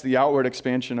guts, the outward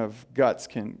expansion of guts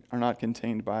are not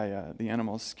contained by the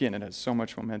animal's skin. It has so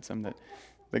much momentum that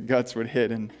the guts would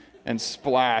hit and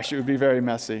splash. It would be very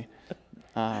messy.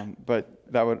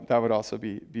 But that would also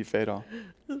be fatal.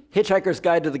 Hitchhiker's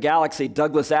Guide to the Galaxy,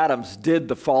 Douglas Adams did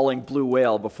the falling blue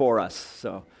whale before us.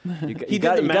 So you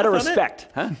got to respect.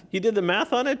 Huh? He did the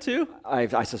math on it too?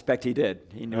 I suspect he did.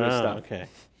 He knew his stuff. Okay.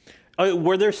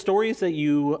 Were there stories that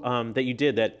you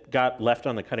did that got left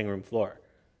on the cutting room floor?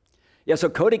 Yeah, so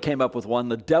Cody came up with one,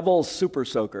 the Devil's Super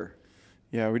Soaker.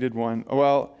 Yeah, we did one.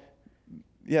 Well,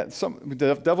 yeah,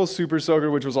 the Devil's Super Soaker,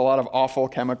 which was a lot of awful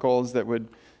chemicals that would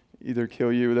either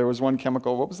kill you. There was one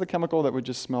chemical. What was the chemical that would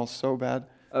just smell so bad?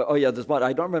 There's one.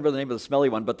 I don't remember the name of the smelly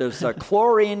one, but there's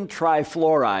chlorine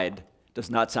trifluoride.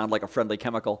 Does not sound like a friendly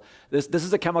chemical. This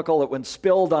is a chemical that when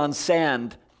spilled on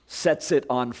sand, sets it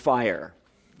on fire.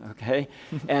 Okay?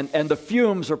 and the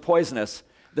fumes are poisonous.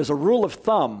 There's a rule of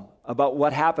thumb about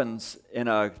what happens in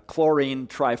a chlorine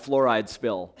trifluoride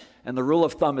spill. And the rule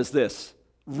of thumb is this: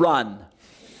 run.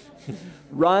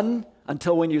 Run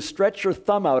until when you stretch your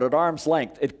thumb out at arm's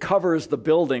length, it covers the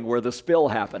building where the spill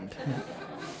happened.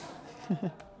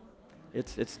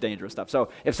 It's dangerous stuff. So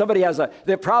if somebody has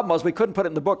the problem was we couldn't put it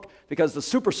in the book because the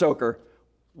super soaker,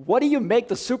 what do you make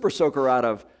the super soaker out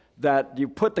of that you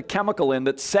put the chemical in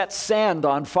that sets sand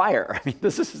on fire? I mean,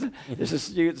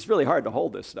 it's really hard to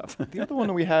hold this stuff. The other one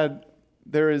that we had,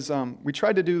 we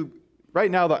tried to do,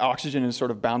 right now the oxygen is sort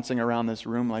of bouncing around this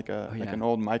room like an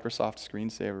old Microsoft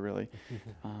screensaver, really.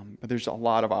 But there's a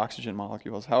lot of oxygen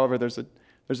molecules. However,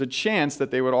 there's a chance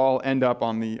that they would all end up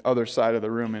on the other side of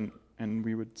the room and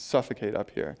we would suffocate up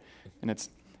here. And it's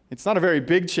not a very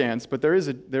big chance, but there is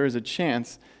a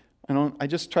chance. I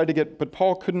just tried to but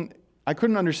I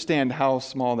couldn't understand how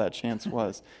small that chance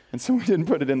was, and so we didn't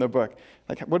put it in the book.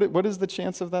 Like, what is the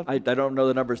chance of that? I don't know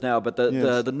the numbers now, but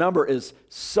the number is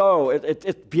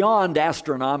it's beyond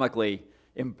astronomically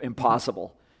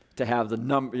impossible to have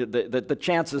the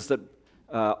chances that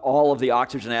all of the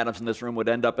oxygen atoms in this room would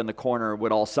end up in the corner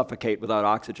would all suffocate without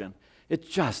oxygen. It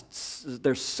just,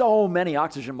 there's so many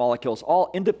oxygen molecules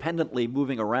all independently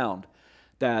moving around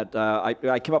that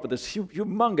I came up with this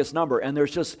humongous number, and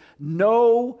there's just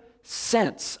no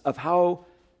sense of how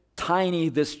tiny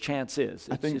this chance is.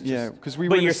 I think, because we.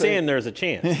 But you're saying there's a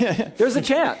chance. There's a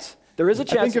chance. There is a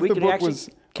chance that we can actually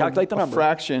calculate the number. A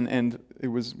fraction, and it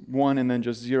was 1 and then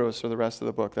just zeros for the rest of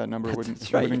the book. That number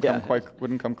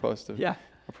wouldn't come close to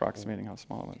approximating how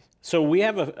small it was. So we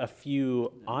have a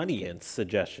few audience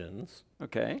suggestions.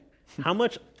 Okay. How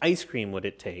much ice cream would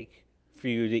it take for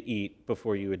you to eat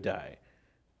before you would die?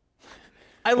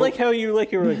 I like how you were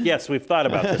like, yes, we've thought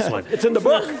about this one. It's in the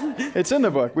book. It's in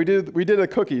the book. We did a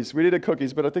cookies,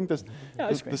 but I think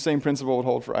the same principle would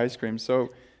hold for ice cream. So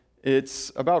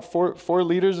it's about 4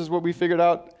 liters is what we figured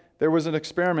out. There was an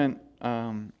experiment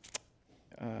a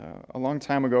long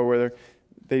time ago where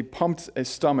they pumped a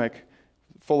stomach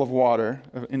full of water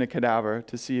in a cadaver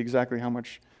to see exactly how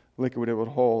much liquid it would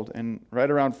hold. And right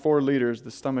around 4 liters,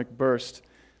 the stomach burst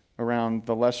around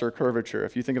the lesser curvature.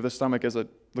 If you think of the stomach as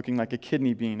looking like a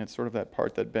kidney bean, it's sort of that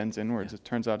part that bends inwards. It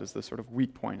turns out is the sort of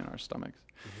weak point in our stomachs.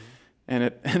 And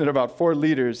at about 4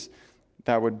 liters,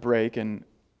 that would break. And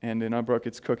in our book,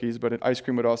 it's cookies, but ice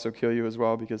cream would also kill you as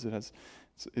well because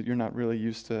you're not really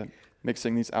used to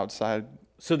mixing these outside.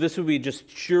 So this would be just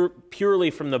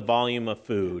purely from the volume of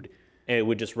food, and it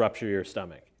would just rupture your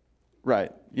stomach.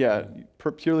 Right. Yeah.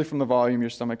 Purely from the volume, your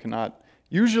stomach cannot.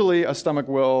 Usually, a stomach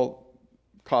will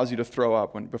cause you to throw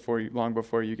up long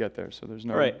before you get there. So there's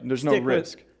no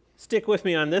risk. Stick with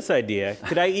me on this idea.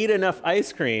 Could I eat enough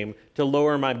ice cream to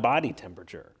lower my body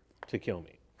temperature to kill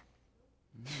me?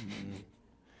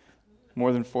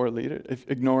 More than 4 liters,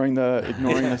 ignoring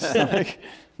the stomach.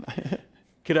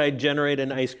 Could I generate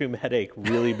an ice cream headache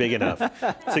really big enough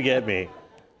to get me?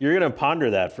 You're going to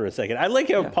ponder that for a second. I like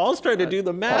how Paul's trying to do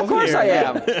the math. Of course here. I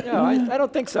am. No, I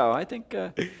don't think so. I think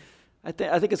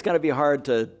it's going to be hard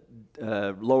to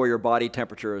lower your body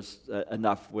temperatures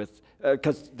enough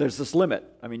because there's this limit.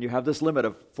 I mean, you have this limit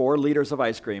of 4 liters of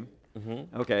ice cream.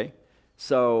 Okay,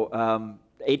 so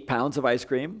 8 pounds of ice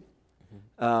cream,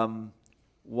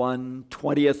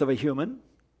 1/20th of a human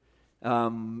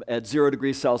at 0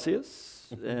 degrees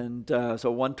Celsius, and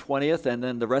so 1/20th, and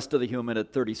then the rest of the human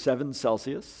at 37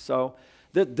 Celsius. So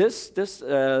just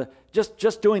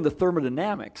doing the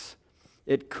thermodynamics,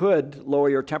 it could lower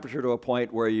your temperature to a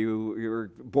point where you're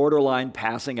borderline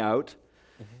passing out,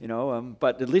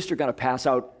 but at least you're going to pass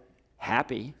out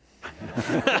happy.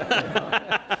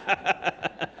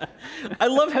 I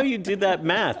love how you did that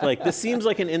math. Like, this seems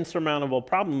like an insurmountable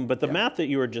problem, but the math that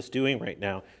you were just doing right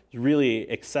now is really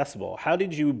accessible. How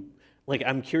did you,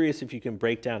 I'm curious if you can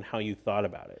break down how you thought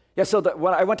about it. Yeah, so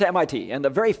when I went to MIT, and the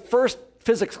very first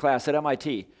physics class at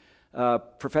MIT,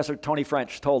 Professor Tony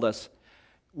French told us,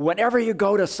 whenever you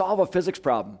go to solve a physics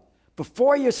problem,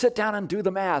 before you sit down and do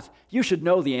the math, you should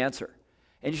know the answer.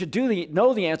 And you should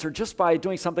know the answer just by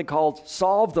doing something called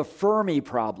solve the Fermi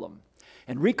problem.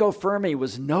 Enrico Fermi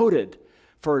was noted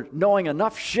for knowing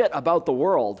enough shit about the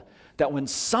world that when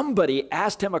somebody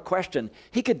asked him a question,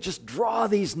 he could just draw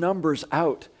these numbers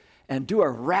out and do a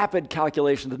rapid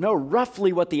calculation to know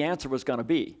roughly what the answer was going to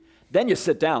be. Then you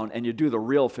sit down and you do the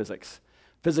real physics.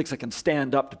 Physics that can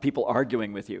stand up to people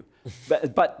arguing with you.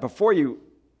 But before you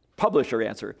publish your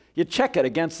answer, you check it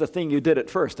against the thing you did at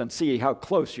first and see how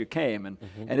close you came,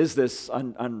 and is this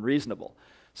unreasonable?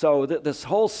 So this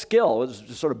whole skill was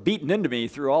just sort of beaten into me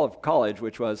through all of college,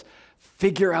 which was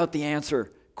figure out the answer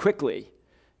quickly,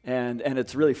 and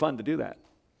it's really fun to do that.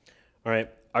 All right,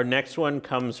 our next one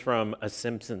comes from a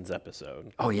Simpsons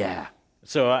episode. Oh yeah.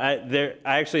 So I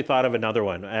actually thought of another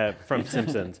one from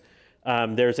Simpsons.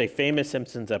 There's a famous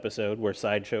Simpsons episode where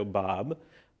Sideshow Bob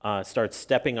starts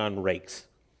stepping on rakes,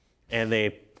 and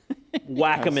they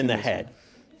whack him in the head.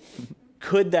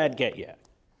 Could that get you?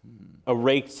 A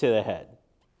rake to the head.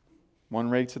 1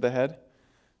 rake to the head?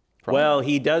 Probably. Well,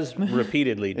 he does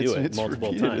repeatedly do it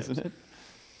multiple times. Isn't it?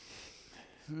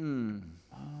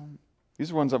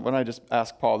 These are ones that when I just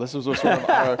asked Paul. This was sort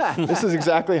of this is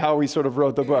exactly how we sort of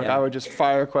wrote the book. Yeah. I would just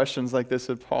fire questions like this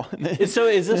at Paul. So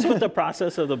is this what the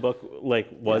process of the book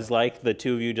was like? The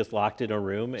two of you just locked in a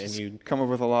room and you come up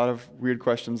with a lot of weird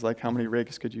questions like how many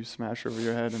rakes could you smash over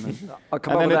your head, and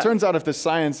then it turns out if the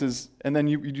science is, and then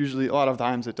you usually a lot of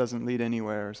times it doesn't lead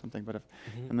anywhere or something. But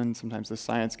and then sometimes the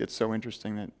science gets so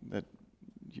interesting that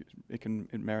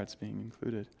it merits being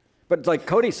included. But like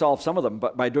Cody solved some of them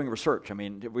by doing research. I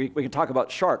mean, we can talk about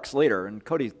sharks later, and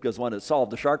Cody was one that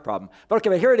solved the shark problem. But okay,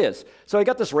 but here it is. So I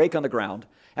got this rake on the ground,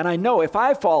 and I know if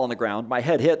I fall on the ground, my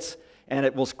head hits, and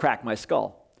it will crack my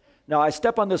skull. Now, I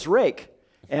step on this rake,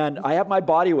 and I have my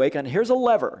body weight, and here's a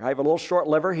lever. I have a little short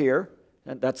lever here,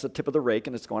 and that's the tip of the rake,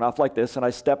 and it's going off like this, and I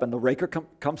step, and the raker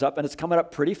comes up, and it's coming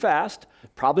up pretty fast,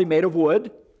 probably made of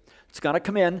wood. It's going to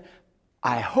come in.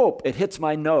 I hope it hits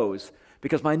my nose,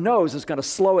 because my nose is going to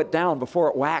slow it down before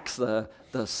it whacks the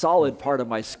solid part of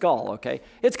my skull, okay?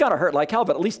 It's going to hurt like hell,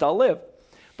 but at least I'll live.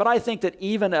 But I think that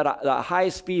even at a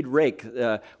high-speed rake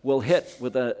will hit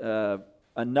with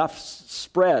enough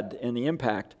spread in the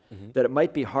impact that it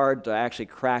might be hard to actually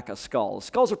crack a skull.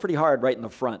 Skulls are pretty hard right in the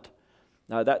front.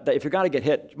 Now, if you're going to get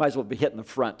hit, you might as well be hit in the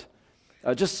front.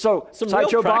 Just so, some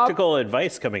real practical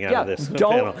advice coming out of this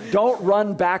panel. Don't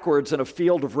run backwards in a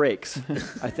field of rakes,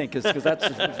 I think, because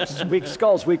that's weak.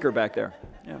 Skull's weaker back there.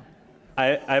 Yeah.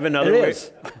 I have another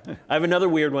I have another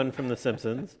weird one from The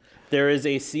Simpsons. There is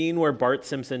a scene where Bart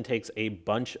Simpson takes a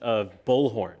bunch of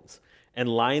bullhorns and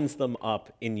lines them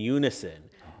up in unison,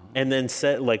 and then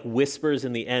whispers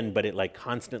in the end, but it like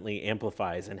constantly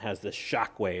amplifies and has this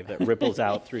shockwave that ripples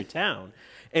out through town.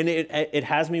 And it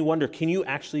has me wonder, can you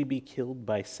actually be killed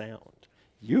by sound?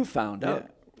 You found out.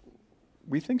 Yeah,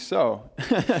 we think so.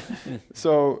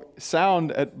 So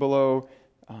sound at below,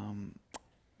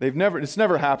 it's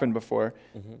never happened before.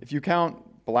 If you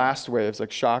count blast waves,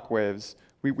 like shock waves,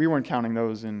 we weren't counting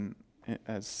those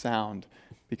as sound,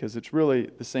 because it's really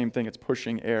the same thing. It's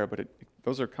pushing air, but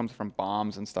those comes from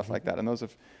bombs and stuff like that, and those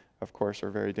of course are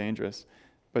very dangerous.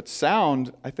 But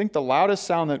sound, I think the loudest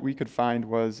sound that we could find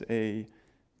was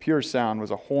pure sound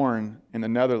was a horn in the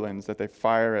Netherlands that they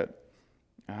fire at.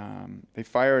 They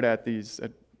fire it at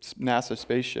NASA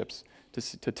spaceships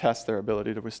to test their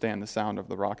ability to withstand the sound of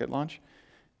the rocket launch,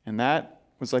 and that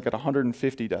was like at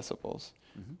 150 decibels,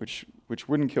 which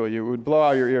wouldn't kill you. It would blow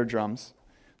out your eardrums,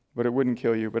 but it wouldn't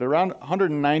kill you. But around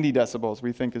 190 decibels,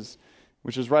 we think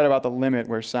which is right about the limit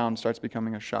where sound starts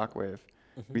becoming a shock wave.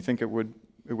 We think it would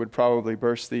probably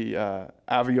burst the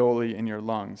alveoli in your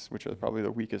lungs, which are probably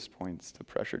the weakest points to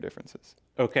pressure differences.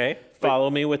 Okay,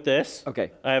 follow me with this.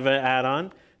 Okay. I have an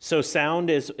add-on. So sound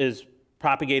is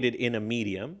propagated in a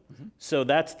medium. So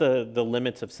that's the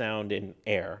limits of sound in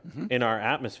air, in our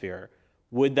atmosphere.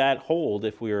 Would that hold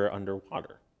if we were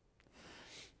underwater?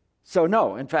 So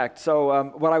no, in fact,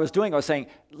 what I was doing, I was saying,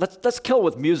 let's kill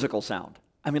with musical sound.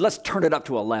 I mean, let's turn it up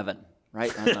to 11.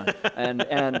 Right,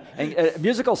 and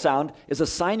musical sound is a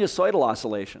sinusoidal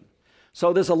oscillation.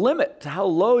 So there's a limit to how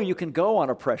low you can go on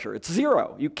a pressure. It's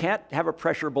 0. You can't have a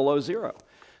pressure below 0.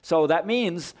 So that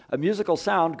means a musical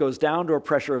sound goes down to a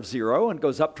pressure of 0 and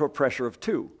goes up to a pressure of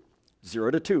 2.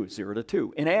 0 to 2, 0 to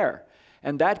 2 in air.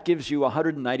 And that gives you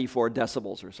 194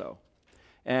 decibels or so.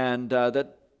 And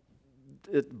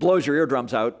it blows your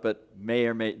eardrums out, but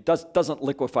doesn't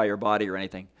liquefy your body or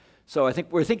anything. So I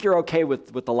think you're okay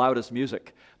with the loudest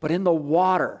music. But in the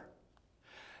water,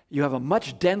 you have a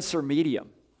much denser medium.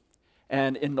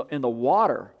 And in the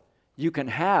water, you can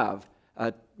have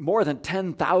more than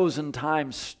 10,000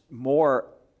 times more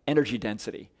energy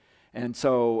density. And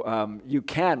so you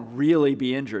can really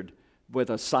be injured with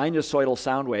a sinusoidal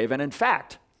sound wave. And in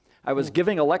fact, I was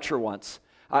giving a lecture once.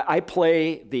 I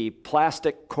play the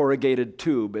plastic corrugated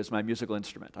tube as my musical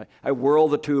instrument. I whirl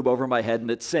the tube over my head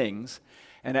and it sings.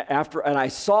 And I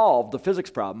solved the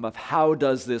physics problem of how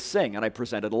does this sing, and I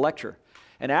presented a lecture.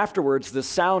 And afterwards, the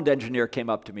sound engineer came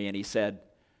up to me and he said,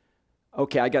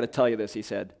 okay, I got to tell you this, he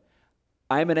said.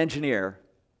 I'm an engineer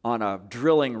on a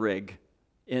drilling rig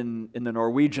in the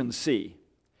Norwegian Sea.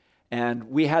 And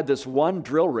we had this one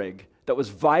drill rig that was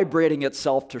vibrating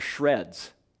itself to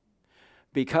shreds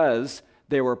because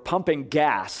they were pumping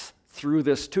gas through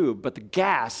this tube, but the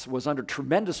gas was under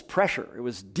tremendous pressure. It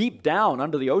was deep down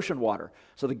under the ocean water.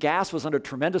 So the gas was under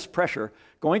tremendous pressure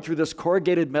going through this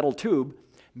corrugated metal tube,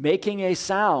 making a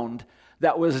sound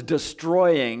that was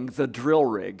destroying the drill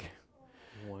rig.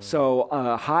 Wow.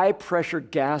 So high pressure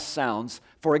gas sounds,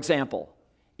 for example,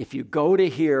 if you go to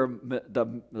hear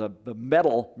the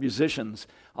metal musicians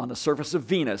on the surface of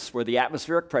Venus, where the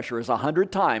atmospheric pressure is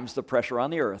 100 times the pressure on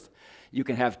the Earth, you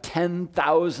can have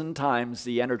 10,000 times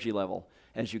the energy level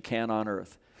as you can on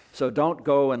Earth. So don't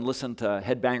go and listen to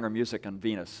headbanger music on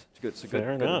Venus. It's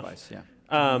good advice.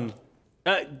 Yeah.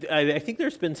 I think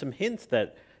there's been some hints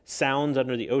that sounds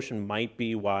under the ocean might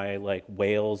be why like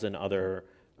whales and other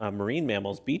marine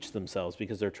mammals beach themselves,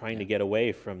 because they're trying to get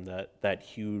away from that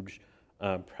huge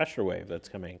pressure wave that's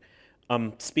coming.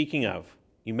 Speaking of,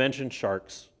 you mentioned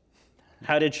sharks.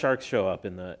 How did sharks show up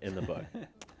in the book?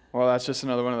 Well, that's just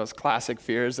another one of those classic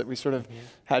fears that we sort of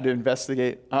had to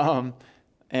investigate.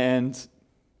 And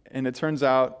it turns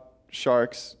out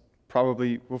sharks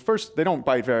probably, well, first, they don't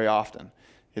bite very often.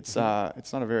 It's not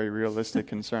a very realistic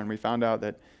concern. We found out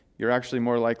that you're actually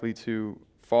more likely to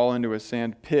fall into a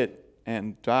sand pit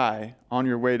and die on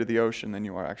your way to the ocean than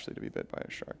you are actually to be bit by a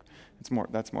shark.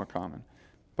 That's more common.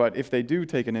 But if they do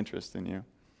take an interest in you,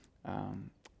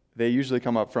 they usually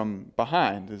come up from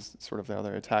behind is sort of the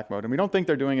other attack mode. And we don't think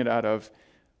they're doing it out of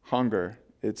hunger.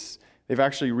 They've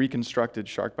actually reconstructed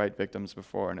shark bite victims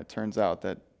before, and it turns out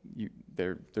that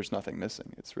there's nothing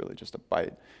missing. It's really just a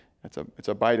bite. It's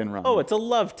a bite and run. Oh, it's a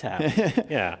love tap.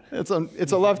 Yeah. It's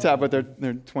a love tap, but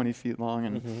they're 20 feet long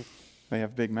and they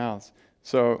have big mouths.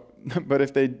 So, but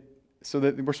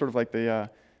we're sort of like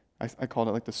I called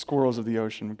it like the squirrels of the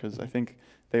ocean, because I think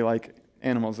they like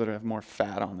animals that have more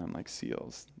fat on them, like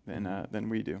seals, than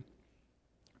we do.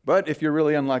 But if you're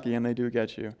really unlucky and they do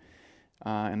get you,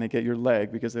 and they get your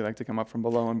leg, because they like to come up from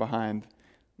below and behind,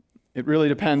 it really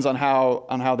depends on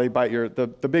how they bite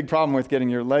the big problem with getting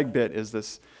your leg bit is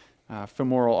this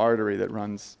femoral artery that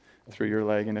runs through your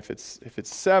leg, and if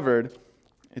it's severed,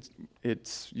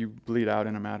 you bleed out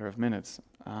in a matter of minutes.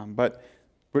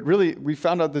 But really, we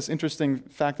found out this interesting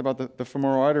fact about the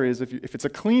femoral artery is if it's a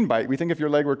clean bite, we think if your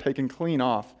leg were taken clean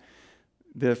off,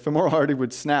 the femoral artery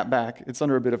would snap back. It's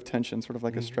under a bit of tension, sort of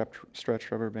like a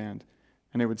stretched rubber band,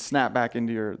 and it would snap back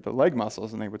into the leg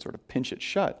muscles, and they would sort of pinch it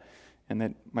shut, and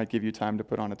that might give you time to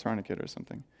put on a tourniquet or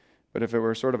something. But if it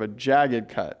were sort of a jagged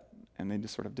cut, and they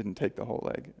just sort of didn't take the whole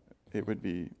leg, it would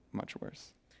be much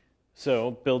worse.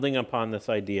 So, building upon this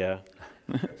idea,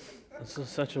 this is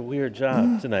such a weird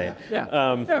job tonight.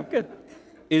 Yeah, good.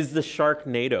 Is the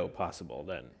Sharknado possible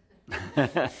then?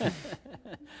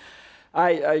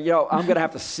 I'm going to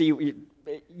have to see.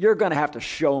 You're going to have to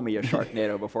show me a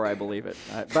Sharknado before I believe it.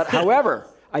 But however,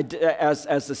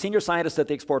 as the senior scientist at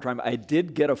the Exploratorium, I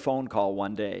did get a phone call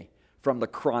one day from the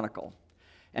Chronicle,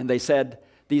 and they said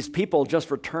these people just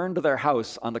returned to their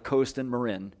house on the coast in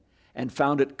Marin and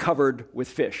found it covered with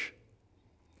fish.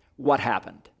 What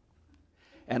happened?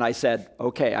 And I said,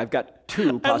 okay, I've got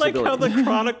two possibilities. I like how the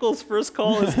Chronicle's first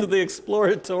call is to the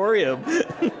Exploratorium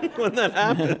when that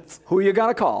happens. Who are you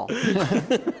going to call?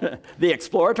 The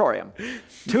Exploratorium.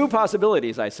 Two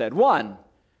possibilities, I said. One,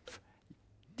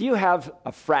 do you have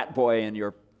a frat boy in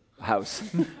your house?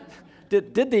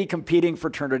 Did the competing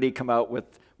fraternity come out with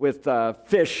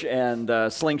fish and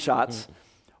slingshots?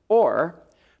 Or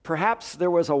perhaps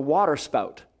there was a water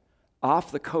spout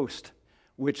off the coast,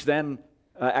 which then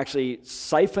actually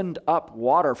siphoned up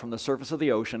water from the surface of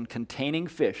the ocean containing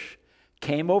fish,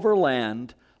 came over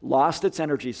land, lost its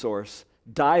energy source,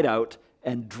 died out,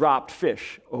 and dropped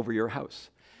fish over your house.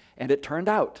 And it turned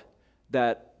out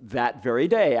that very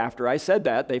day after I said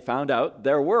that, they found out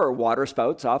there were water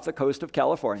spouts off the coast of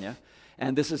California.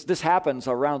 And this happens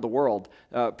around the world.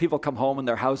 People come home and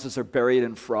their houses are buried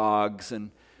in frogs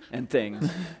and things.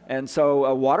 And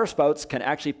so water spouts can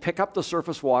actually pick up the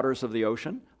surface waters of the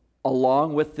ocean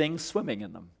along with things swimming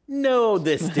in them. No,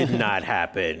 this did not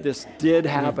happen. This did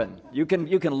happen. You can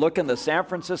look in the San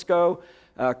Francisco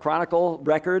Chronicle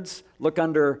records, look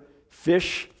under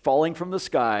fish falling from the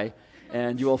sky,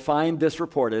 and you will find this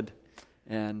reported,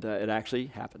 and it actually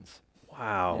happens.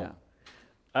 Wow.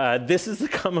 Yeah. This is the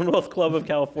Commonwealth Club of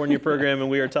California program, and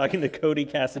we are talking to Cody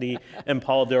Cassidy and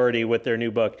Paul Doherty with their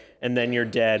new book, And Then You're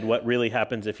Dead, What Really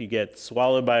Happens If You Get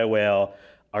Swallowed by a Whale,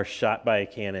 Are Shot by a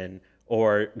Cannon,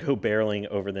 or Go Barreling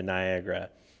Over the Niagara.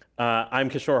 I'm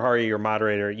Kishore Hari, your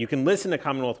moderator. You can listen to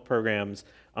Commonwealth programs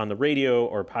on the radio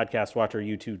or podcast, watch our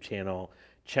YouTube channel,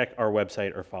 check our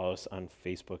website, or follow us on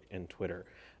Facebook and Twitter.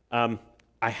 I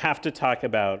have to talk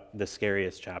about the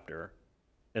scariest chapter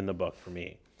in the book for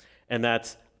me. And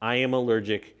that's, I am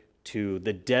allergic to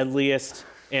the deadliest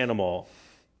animal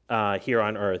here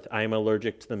on Earth. I am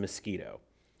allergic to the mosquito.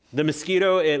 The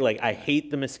mosquito, I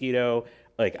hate the mosquito.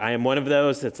 I am one of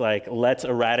those that's like, let's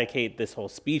eradicate this whole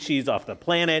species off the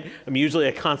planet. I'm usually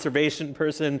a conservation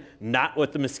person, not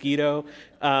with the mosquito.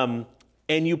 And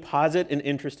you posit an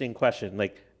interesting question,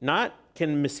 not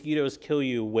can mosquitoes kill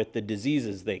you with the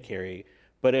diseases they carry,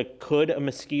 but could a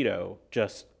mosquito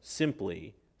just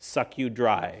simply suck you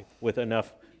dry with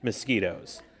enough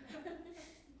mosquitoes?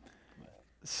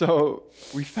 So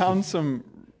we found some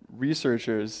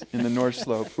researchers in the North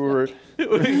Slope who were...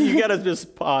 You got to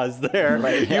just pause there.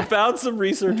 Right, yeah. You found some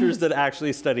researchers that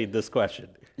actually studied this question.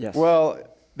 Yes. Well,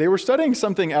 they were studying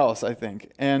something else, I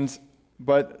think,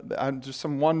 but just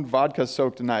one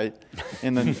vodka-soaked night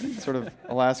in the sort of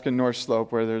Alaskan North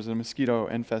Slope where there's a mosquito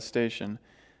infestation,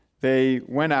 they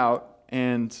went out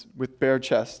and with bare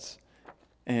chests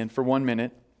and for 1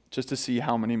 minute just to see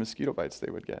how many mosquito bites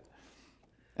they would get.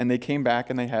 And they came back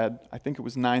and they had, I think it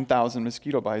was 9,000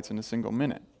 mosquito bites in a single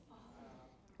minute,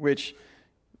 which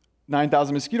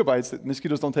 9,000 mosquito bites,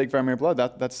 mosquitoes don't take very much blood.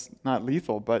 That's not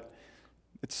lethal, but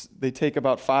they take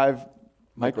about 5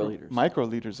 Microliters.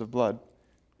 microliters of blood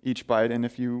each bite, and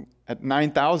if you at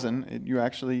 9,000,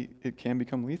 it can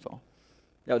become lethal.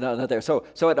 No, not there. So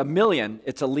at 1 million,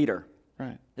 it's a liter.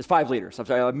 Right. It's 5 liters. I'm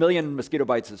sorry, 1 million mosquito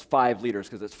bites is 5 liters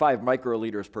because it's 5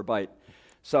 microliters per bite.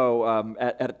 So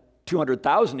at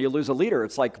 200,000, you lose a liter.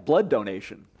 It's like blood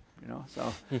donation, you know.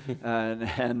 So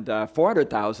and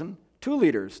 400,000, 2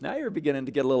 liters. Now you're beginning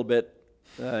to get a little bit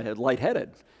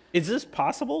lightheaded. Is this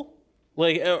possible?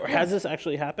 Like, has this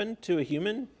actually happened to a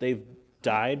human? They've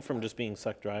died from just being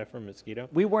sucked dry from a mosquito?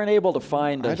 We weren't able to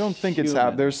find. I don't think it's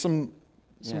happened. There's some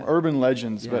urban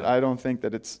legends, but I don't think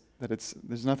that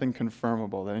there's nothing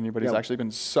confirmable that anybody's actually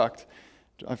been sucked.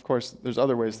 Of course, there's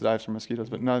other ways to die from mosquitoes,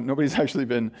 but nobody's actually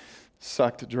been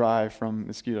sucked dry from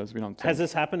mosquitoes. We don't think. Has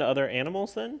this happened to other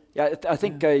animals then? Yeah, I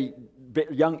think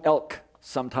young elk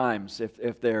sometimes,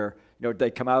 if they're,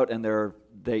 they come out and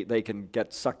they can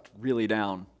get sucked really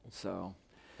down. So,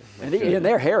 and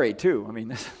they're hairy too. I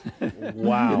mean,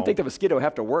 wow. You didn't think the mosquito would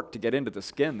have to work to get into the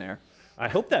skin there. I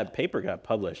hope that paper got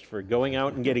published for going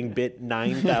out and getting bit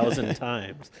 9,000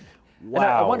 times. Wow.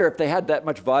 And I wonder if they had that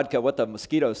much vodka, what the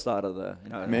mosquitoes thought of the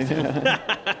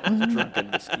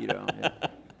drunken mosquito.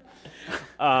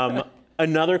 Yeah.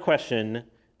 Another question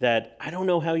that I don't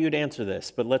know how you'd answer this,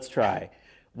 but let's try.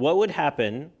 What would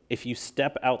happen if you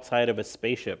step outside of a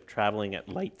spaceship traveling at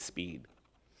light speed?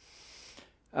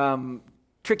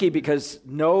 Tricky because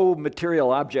no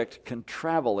material object can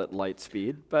travel at light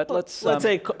speed, but let's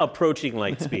say approaching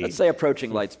light speed. Let's say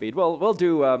approaching light speed. Well, we'll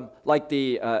do like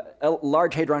the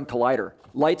Large Hadron Collider,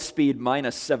 light speed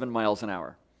minus 7 miles an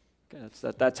hour. Okay,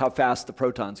 that's how fast the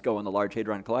protons go in the Large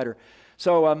Hadron Collider.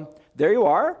 So there you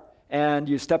are, and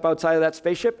you step outside of that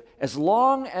spaceship. As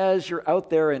long as you're out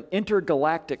there in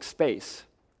intergalactic space,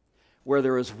 where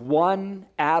there is 1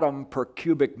 atom per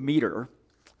cubic meter,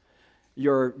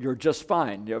 you're just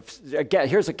fine. Again,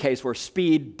 here's a case where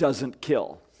speed doesn't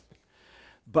kill,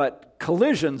 but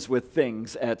collisions with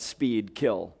things at speed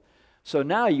kill. So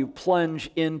now you plunge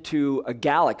into a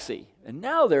galaxy, and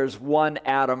now there's 1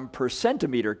 atom per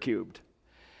centimeter cubed,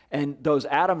 and those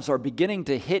atoms are beginning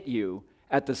to hit you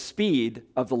at the speed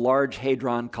of the Large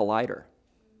Hadron Collider.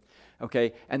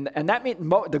 Okay, and that means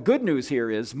the good news here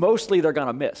is mostly they're going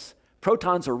to miss.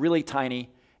 Protons are really tiny,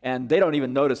 and they don't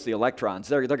even notice the electrons.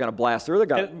 They're going to blast through.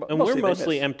 And we're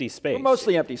mostly empty space. We're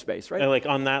mostly empty space, right? Like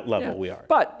on that level, we are.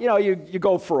 But you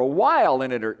go for a while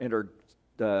in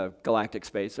intergalactic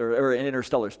space or in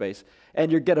interstellar space,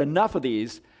 and you get enough of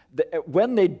these.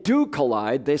 When they do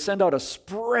collide, they send out a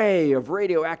spray of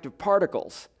radioactive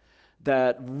particles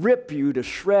that rip you to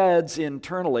shreds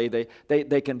internally.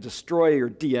 They can destroy your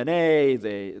DNA.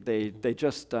 They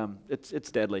just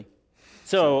it's deadly.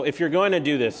 So if you're going to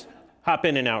do this, hop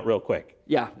in and out real quick.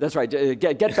 Yeah, that's right.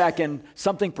 Get back in,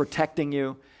 something protecting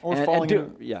you. Or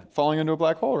falling into a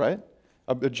black hole, right?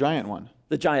 A giant one.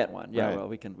 The giant one. Yeah, right. Well,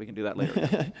 we can do that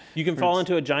later. You can fall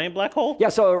into a giant black hole? Yeah,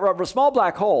 so a small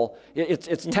black hole,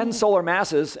 it's 10 solar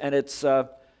masses, and it's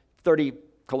 30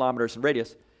 kilometers in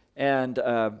radius. And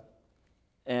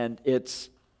it's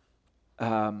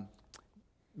the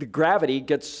gravity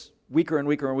gets weaker and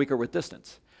weaker and weaker with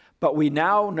distance. But we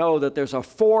now know that there's a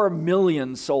 4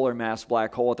 million solar mass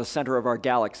black hole at the center of our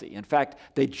galaxy. In fact,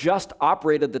 they just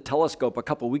operated the telescope a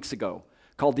couple weeks ago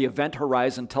called the Event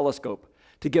Horizon Telescope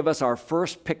to give us our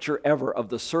first picture ever of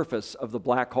the surface of the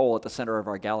black hole at the center of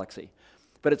our galaxy.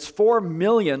 But it's 4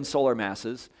 million solar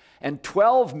masses and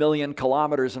 12 million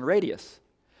kilometers in radius.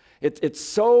 It's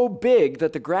so big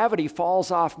that the gravity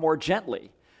falls off more gently.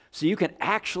 So you can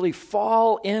actually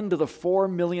fall into the 4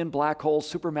 million black hole,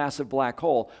 supermassive black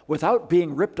hole, without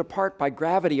being ripped apart by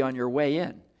gravity on your way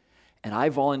in. And I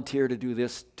volunteer to do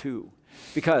this too,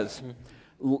 because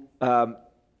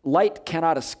light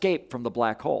cannot escape from the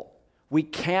black hole. We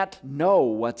can't know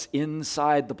what's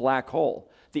inside the black hole.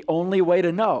 The only way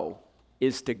to know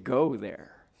is to go there.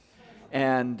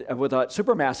 And with a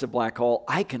supermassive black hole,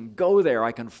 I can go there.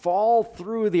 I can fall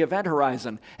through the event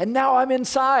horizon. And now I'm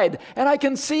inside, and I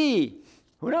can see.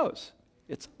 Who knows?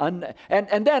 And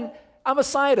then I'm a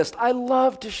scientist. I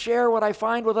love to share what I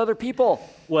find with other people.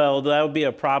 Well, that would be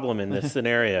a problem in this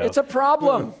scenario. It's a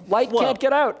problem. Light can't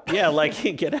get out. Yeah, light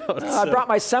can't get out. I brought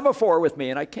my semaphore with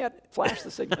me, and I can't flash the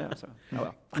signal. So, oh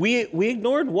well. We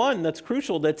ignored one that's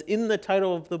crucial that's in the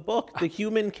title of the book, the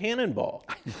human cannonball.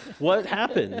 What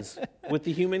happens with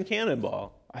the human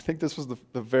cannonball? I think this was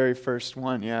the very first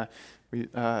one, yeah. We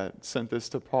sent this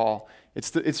to Paul.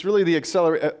 It's really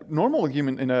the normal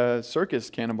human in a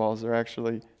circus cannonballs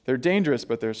they're dangerous,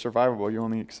 but they're survivable. You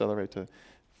only accelerate to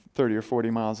 30 or 40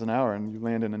 miles an hour, and you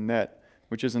land in a net,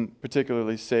 which isn't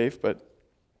particularly safe, but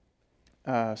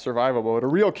survivable. At a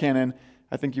real cannon,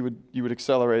 I think you would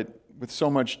accelerate with so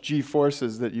much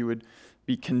g-forces that you would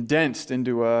be condensed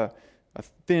into a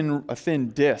thin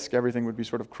disc. Everything would be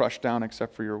sort of crushed down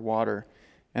except for your water,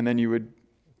 and then you would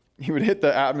hit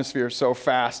the atmosphere so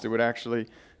fast it would actually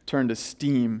turn to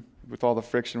steam. With all the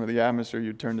friction with the atmosphere,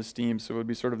 you'd turn to steam. So it would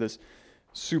be sort of this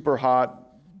super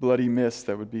hot, bloody mist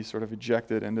that would be sort of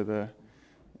ejected into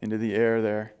the air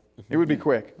there. It would be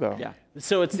quick, though. Yeah.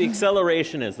 So it's the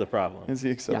acceleration is the problem. It's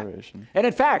the acceleration. And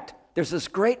in fact, there's this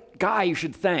great guy you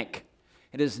should thank.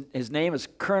 And his name is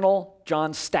Colonel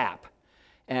John Stapp.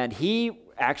 And he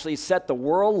actually set the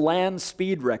world land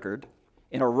speed record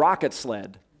in a rocket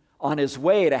sled on his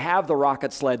way to have the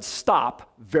rocket sled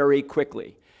stop very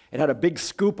quickly. It had a big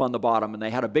scoop on the bottom, and they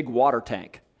had a big water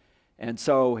tank. And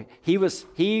so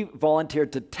he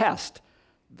volunteered to test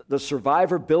the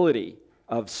survivability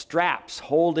of straps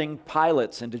holding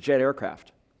pilots into jet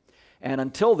aircraft. And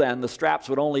until then, the straps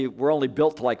were only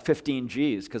built to like 15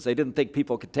 Gs because they didn't think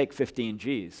people could take 15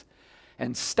 Gs.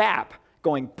 And Stapp,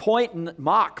 going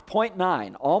Mach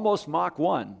 0.9, almost Mach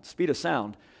 1, speed of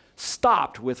sound,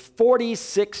 stopped with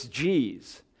 46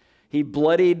 Gs. He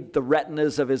bloodied the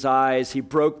retinas of his eyes, he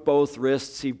broke both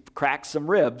wrists, he cracked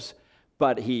some ribs,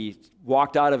 but he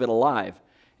walked out of it alive.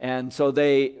 And so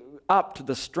they upped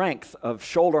the strength of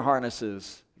shoulder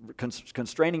harnesses,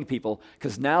 constraining people,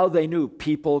 because now they knew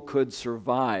people could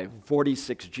survive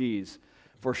 46 Gs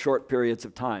for short periods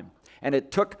of time. And it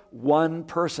took one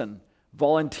person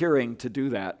volunteering to do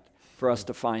that for us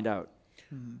to find out.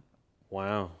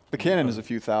 Wow. The cannon is a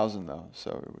few thousand, though,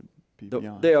 so it would be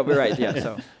beyond. They'll be right, yeah.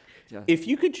 So, yeah. If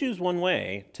you could choose one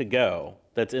way to go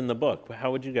that's in the book,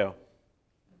 how would you go?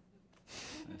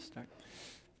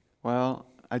 Well,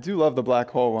 I do love the black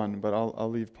hole one, but I'll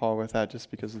leave Paul with that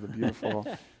just because of the beautiful,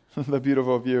 the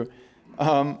beautiful view.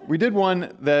 We did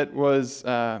one that was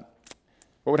what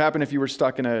would happen if you were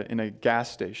stuck in a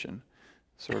gas station,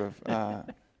 sort of.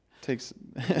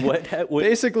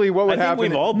 Basically what would happen. I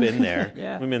think we've all been there.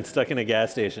 Yeah. We've been stuck in a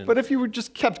gas station. But if you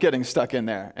just kept getting stuck in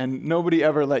there and nobody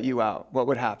ever let you out, what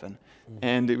would happen?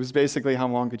 And it was basically how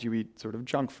long could you eat sort of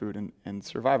junk food and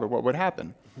survive, or what would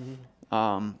happen?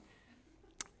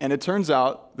 And it turns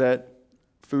out that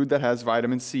food that has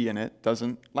vitamin C in it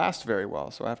doesn't last very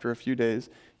well. So after a few days,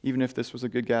 even if this was a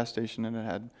good gas station and it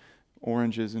had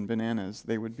oranges and bananas,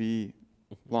 they would be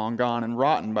long gone and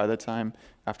rotten by the time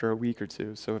after a week or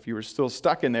two. So if you were still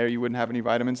stuck in there, you wouldn't have any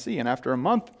vitamin C. And after a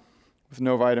month with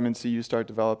no vitamin C, you start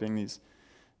developing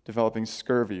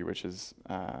scurvy, which is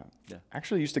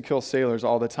actually used to kill sailors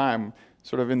all the time,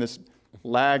 sort of in this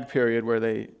lag period where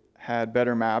they had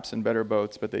better maps and better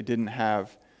boats, but they didn't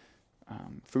have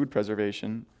food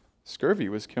preservation. Scurvy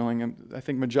was killing them. I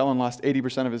think Magellan lost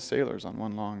 80% of his sailors on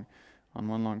one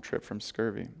long trip from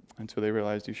scurvy until they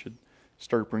realized you should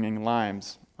start bringing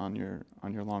limes on your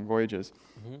long voyages.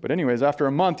 But anyways, after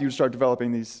a month, you'd start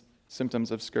developing these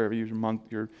symptoms of scurvy.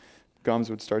 Your gums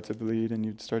would start to bleed, and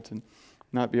you'd start to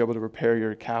not be able to repair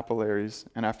your capillaries.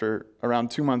 And after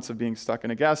around 2 months of being stuck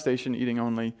in a gas station, eating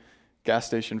only gas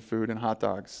station food and hot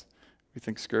dogs, we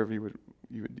think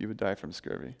you would die from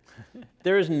scurvy.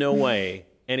 There is no way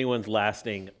anyone's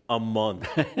lasting a month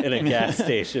in a gas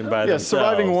station by themselves.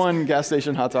 Surviving one gas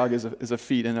station hot dog is a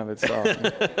feat in of itself.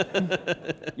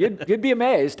 You'd be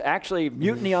amazed. Actually,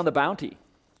 mutiny on the Bounty,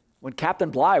 when Captain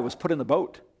Bligh was put in the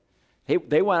boat,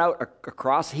 they went out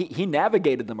across. He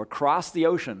navigated them across the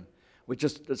ocean with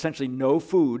just essentially no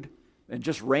food and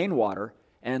just rainwater,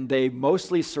 and they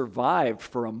mostly survived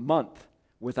for a month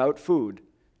without food,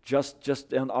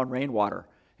 just on rainwater.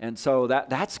 And so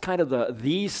that's kind of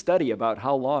the study about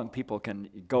how long people can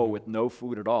go with no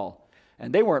food at all.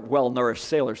 And they weren't well-nourished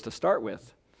sailors to start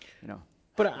with, you know.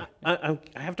 But I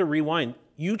have to rewind.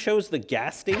 You chose the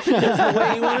gas station as the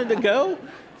way you wanted to go?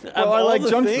 Well, I like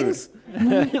junk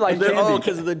food. You like candy. Oh,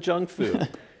 because of the junk food.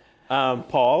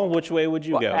 Paul, which way would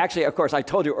you go? Actually, of course, I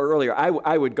told you earlier,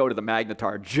 I would go to the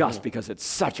Magnetar just because it's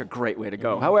such a great way to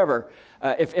go. However,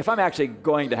 if I'm actually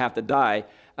going to have to die,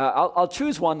 I'll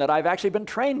choose one that I've actually been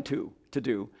trained to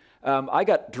do. I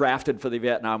got drafted for the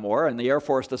Vietnam War, and the Air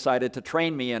Force decided to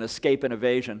train me in escape and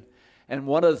evasion. And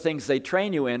one of the things they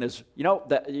train you in is,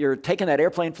 that you're taking that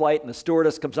airplane flight, and the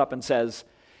stewardess comes up and says,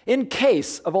 in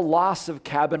case of a loss of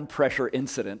cabin pressure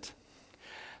incident,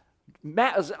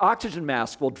 oxygen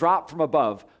masks will drop from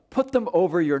above. Put them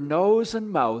over your nose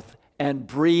and mouth and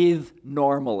breathe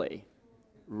normally.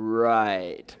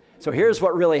 Right. So here's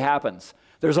what really happens.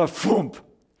 There's a thump.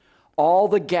 All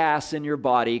the gas in your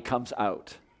body comes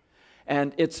out.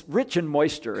 And it's rich in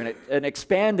moisture, and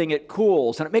expanding it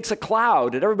cools, and it makes a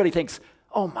cloud, and everybody thinks,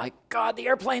 oh my God, the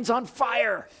airplane's on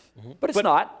fire. But it's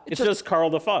not. It's just Carl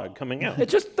the Fog coming out.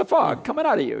 It's just the fog coming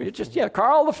out of you. It's just,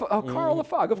 Carl the Carl the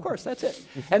Fog, of course, that's it.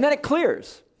 And then it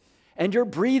clears, and you're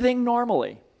breathing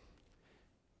normally.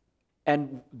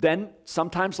 And then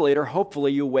sometimes later,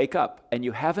 hopefully you wake up, and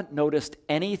you haven't noticed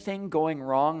anything going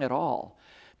wrong at all,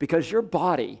 because your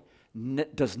body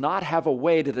does not have a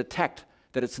way to detect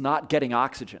that it's not getting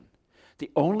oxygen.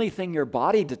 The only thing your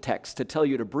body detects to tell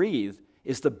you to breathe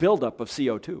is the buildup of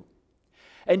CO2.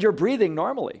 And you're breathing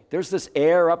normally. There's this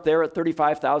air up there at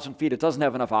 35,000 feet. It doesn't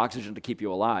have enough oxygen to keep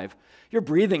you alive. You're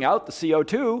breathing out the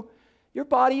CO2. Your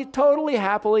body totally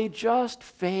happily just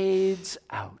fades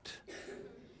out.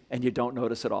 And you don't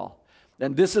notice at all.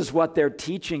 And this is what they're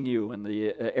teaching you in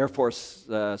the Air Force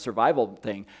survival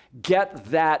thing. Get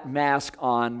that mask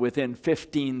on within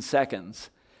 15 seconds,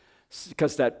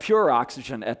 because that pure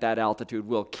oxygen at that altitude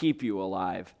will keep you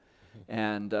alive.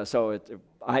 And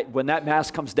when that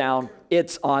mask comes down,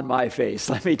 it's on my face,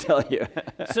 let me tell you.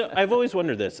 So I've always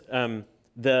wondered this.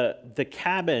 The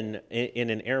cabin in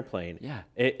an airplane,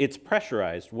 it's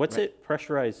pressurized. What's it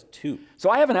pressurized to? So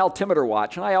I have an altimeter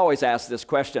watch, and I always ask this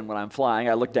question when I'm flying.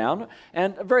 I look down,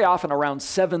 and very often around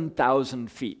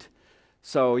 7,000 feet.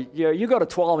 So you go to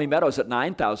Tuolumne Meadows at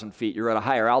 9,000 feet, you're at a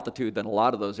higher altitude than a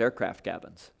lot of those aircraft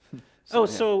cabins.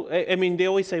 So I mean, they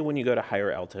always say when you go to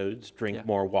higher altitudes, drink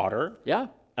more water. Yeah.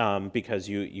 Because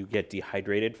you get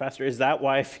dehydrated faster. Is that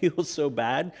why I feel so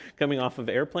bad coming off of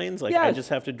airplanes? Like I just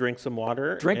have to drink some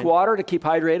water? Drink water to keep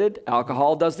hydrated.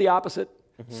 Alcohol does the opposite.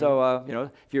 So,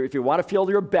 if you want to feel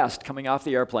your best coming off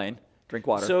the airplane, drink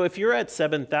water. So if you're at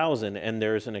 7,000 and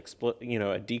there's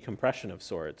a decompression of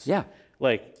sorts. Yeah.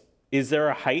 Like, is there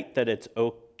a height that it's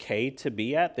okay to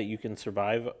be at that you can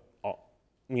survive?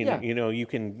 You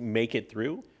can make it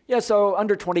through? Yeah, so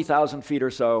under 20,000 feet or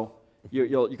so,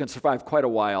 you can survive quite a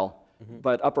while,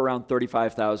 but up around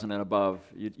 35,000 and above,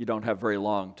 you don't have very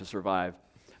long to survive.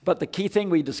 But the key thing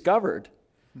we discovered,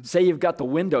 say you've got the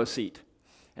window seat,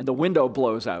 and the window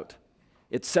blows out.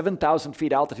 It's 7,000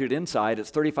 feet altitude inside, it's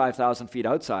 35,000 feet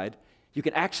outside. I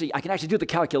can actually do the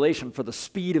calculation for the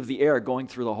speed of the air going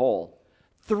through the hole.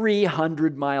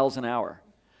 300 miles an hour.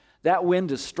 That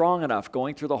wind is strong enough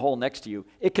going through the hole next to you,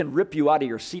 it can rip you out of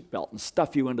your seatbelt and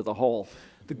stuff you into the hole.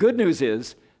 The good news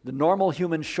is, the normal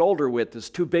human shoulder width is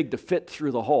too big to fit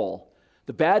through the hole.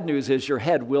 The bad news is your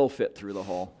head will fit through the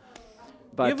hole.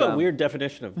 But, you have a weird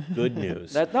definition of good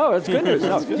news. No, it's good news.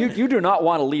 No, you do not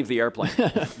want to leave the airplane.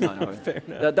 No. Fair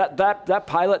enough. That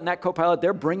pilot and that co-pilot,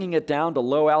 they're bringing it down to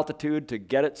low altitude to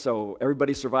get it so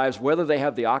everybody survives, whether they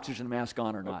have the oxygen mask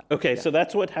on or not. Okay, so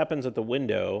that's what happens at the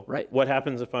window. Right. What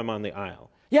happens if I'm on the aisle?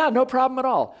 Yeah, no problem at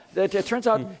all. It turns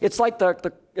out it's like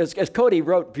as Cody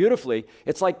wrote beautifully,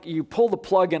 it's like you pull the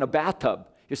plug in a bathtub.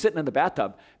 You're sitting in the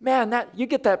bathtub. Man, you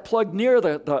get that plug near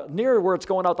near where it's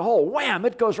going out the hole. Wham!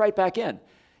 It goes right back in.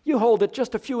 You hold it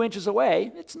just a few inches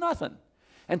away. It's nothing.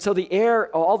 And so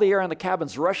all the air in the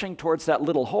cabin's rushing towards that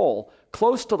little hole.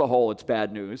 Close to the hole, it's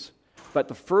bad news. But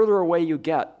the further away you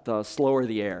get, the slower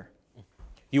the air.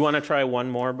 You want to try one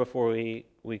more before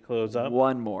we close up?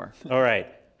 One more. All right.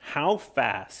 How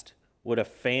fast would a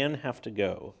fan have to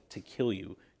go to kill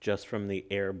you just from the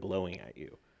air blowing at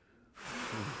you?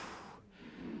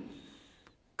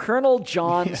 Colonel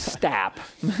John Stapp,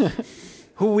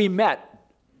 who we met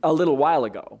a little while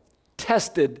ago,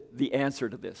 tested the answer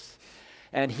to this.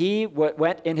 And he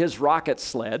went in his rocket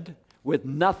sled with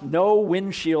no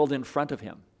windshield in front of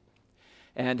him.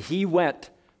 And he went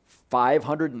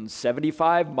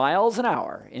 575 miles an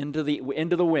hour into the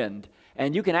wind.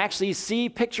 And you can actually see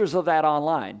pictures of that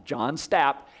online. John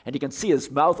Stapp, and you can see his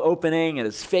mouth opening and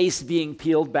his face being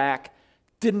peeled back.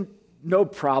 No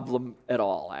problem at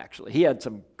all, actually. He had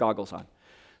some goggles on.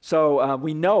 So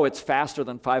we know it's faster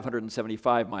than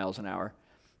 575 miles an hour.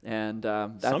 And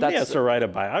somebody has to write a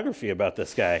biography about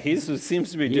this guy. He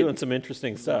seems to be doing some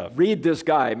interesting stuff. Read this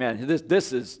guy, man.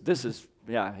 This is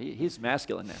he's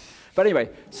masculine there. But anyway,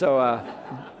 so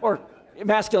or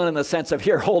masculine in the sense of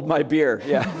here, hold my beer.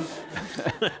 Yeah.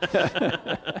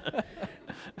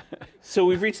 So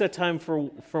we've reached that time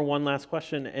for one last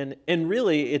question, and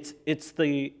really it's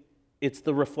the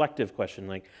reflective question.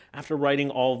 Like, after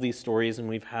writing all of these stories, and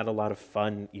we've had a lot of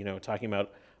fun, talking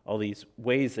about all these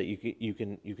ways that you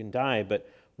can die. But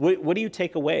what do you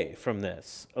take away from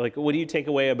this? Like, what do you take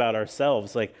away about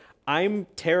ourselves? Like, I'm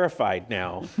terrified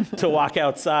now to walk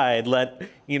outside.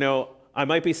 I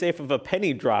might be safe if a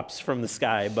penny drops from the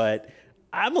sky, but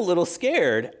I'm a little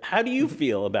scared. How do you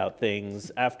feel about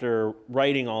things after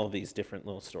writing all of these different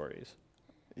little stories?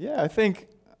 Yeah, I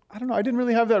don't know, I didn't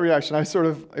really have that reaction.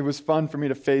 It was fun for me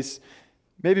to face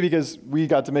maybe because we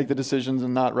got to make the decisions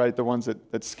and not write the ones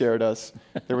that scared us.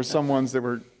 There were some ones that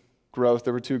were gross,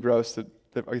 that were too gross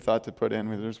that we thought to put in.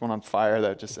 There's one on fire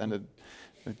that just ended,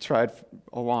 we tried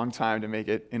a long time to make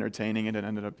it entertaining, and it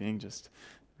ended up being just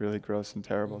really gross and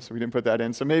terrible. So we didn't put that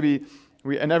in. So maybe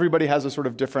and everybody has a sort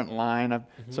of different line.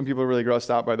 Some people are really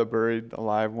grossed out by the buried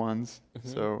alive ones.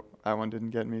 So that one didn't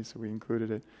get me, so we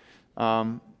included it.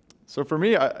 So for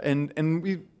me, and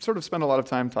we sort of spend a lot of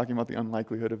time talking about the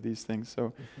unlikelihood of these things.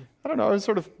 So I don't know, it was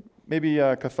sort of maybe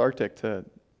cathartic to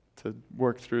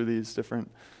work through these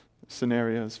different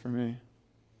scenarios for me.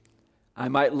 I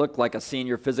might look like a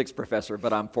senior physics professor,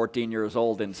 but I'm 14 years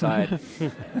old inside.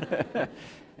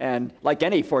 And like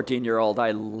any 14-year-old,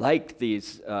 I like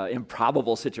these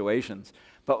improbable situations.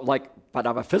 But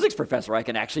I'm a physics professor. I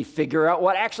can actually figure out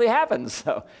what actually happens.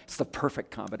 So it's the perfect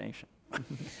combination.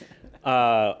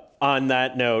 On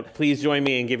that note, please join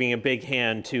me in giving a big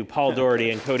hand to Paul Doherty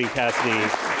and Cody Cassidy.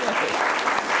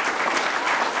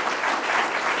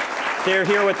 They're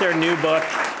here with their new book,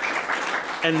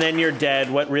 And Then You're Dead: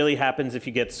 What Really Happens If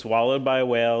You Get Swallowed by a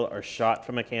Whale or Shot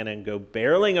from a Cannon, Go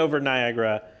Barreling Over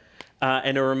Niagara.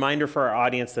 And a reminder for our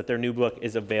audience that their new book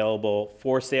is available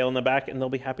for sale in the back, and they'll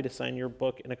be happy to sign your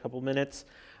book in a couple minutes.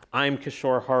 I'm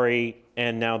Kishore Hari,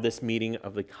 and now this meeting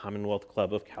of the Commonwealth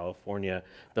Club of California,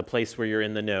 the place where you're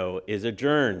in the know, is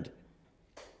adjourned.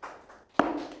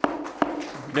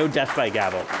 No death by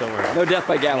gavel, don't worry. No death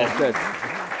by gavel, good.